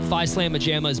Houston. Phi Slamma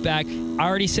Jamma is back. I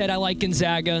already said I like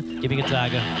Gonzaga. Give me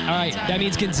Gonzaga. All right, that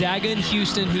means Gonzaga and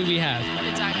Houston. Who do we have?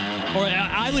 Gonzaga. Or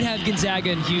I would have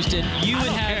Gonzaga and Houston. You would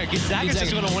have Gonzaga's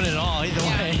just going to win it all either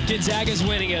way. Gonzaga's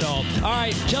winning it all. All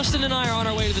right, Justin and I are on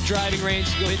our way to the driving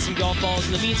range to go hit some golf balls.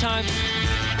 In the meantime,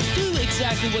 do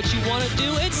exactly what you want to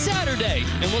do. It's Saturday,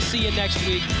 and we'll see you next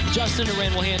week. Justin and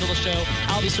Ren will handle the show.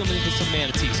 I'll be swimming into some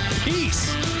manatees.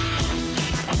 Peace.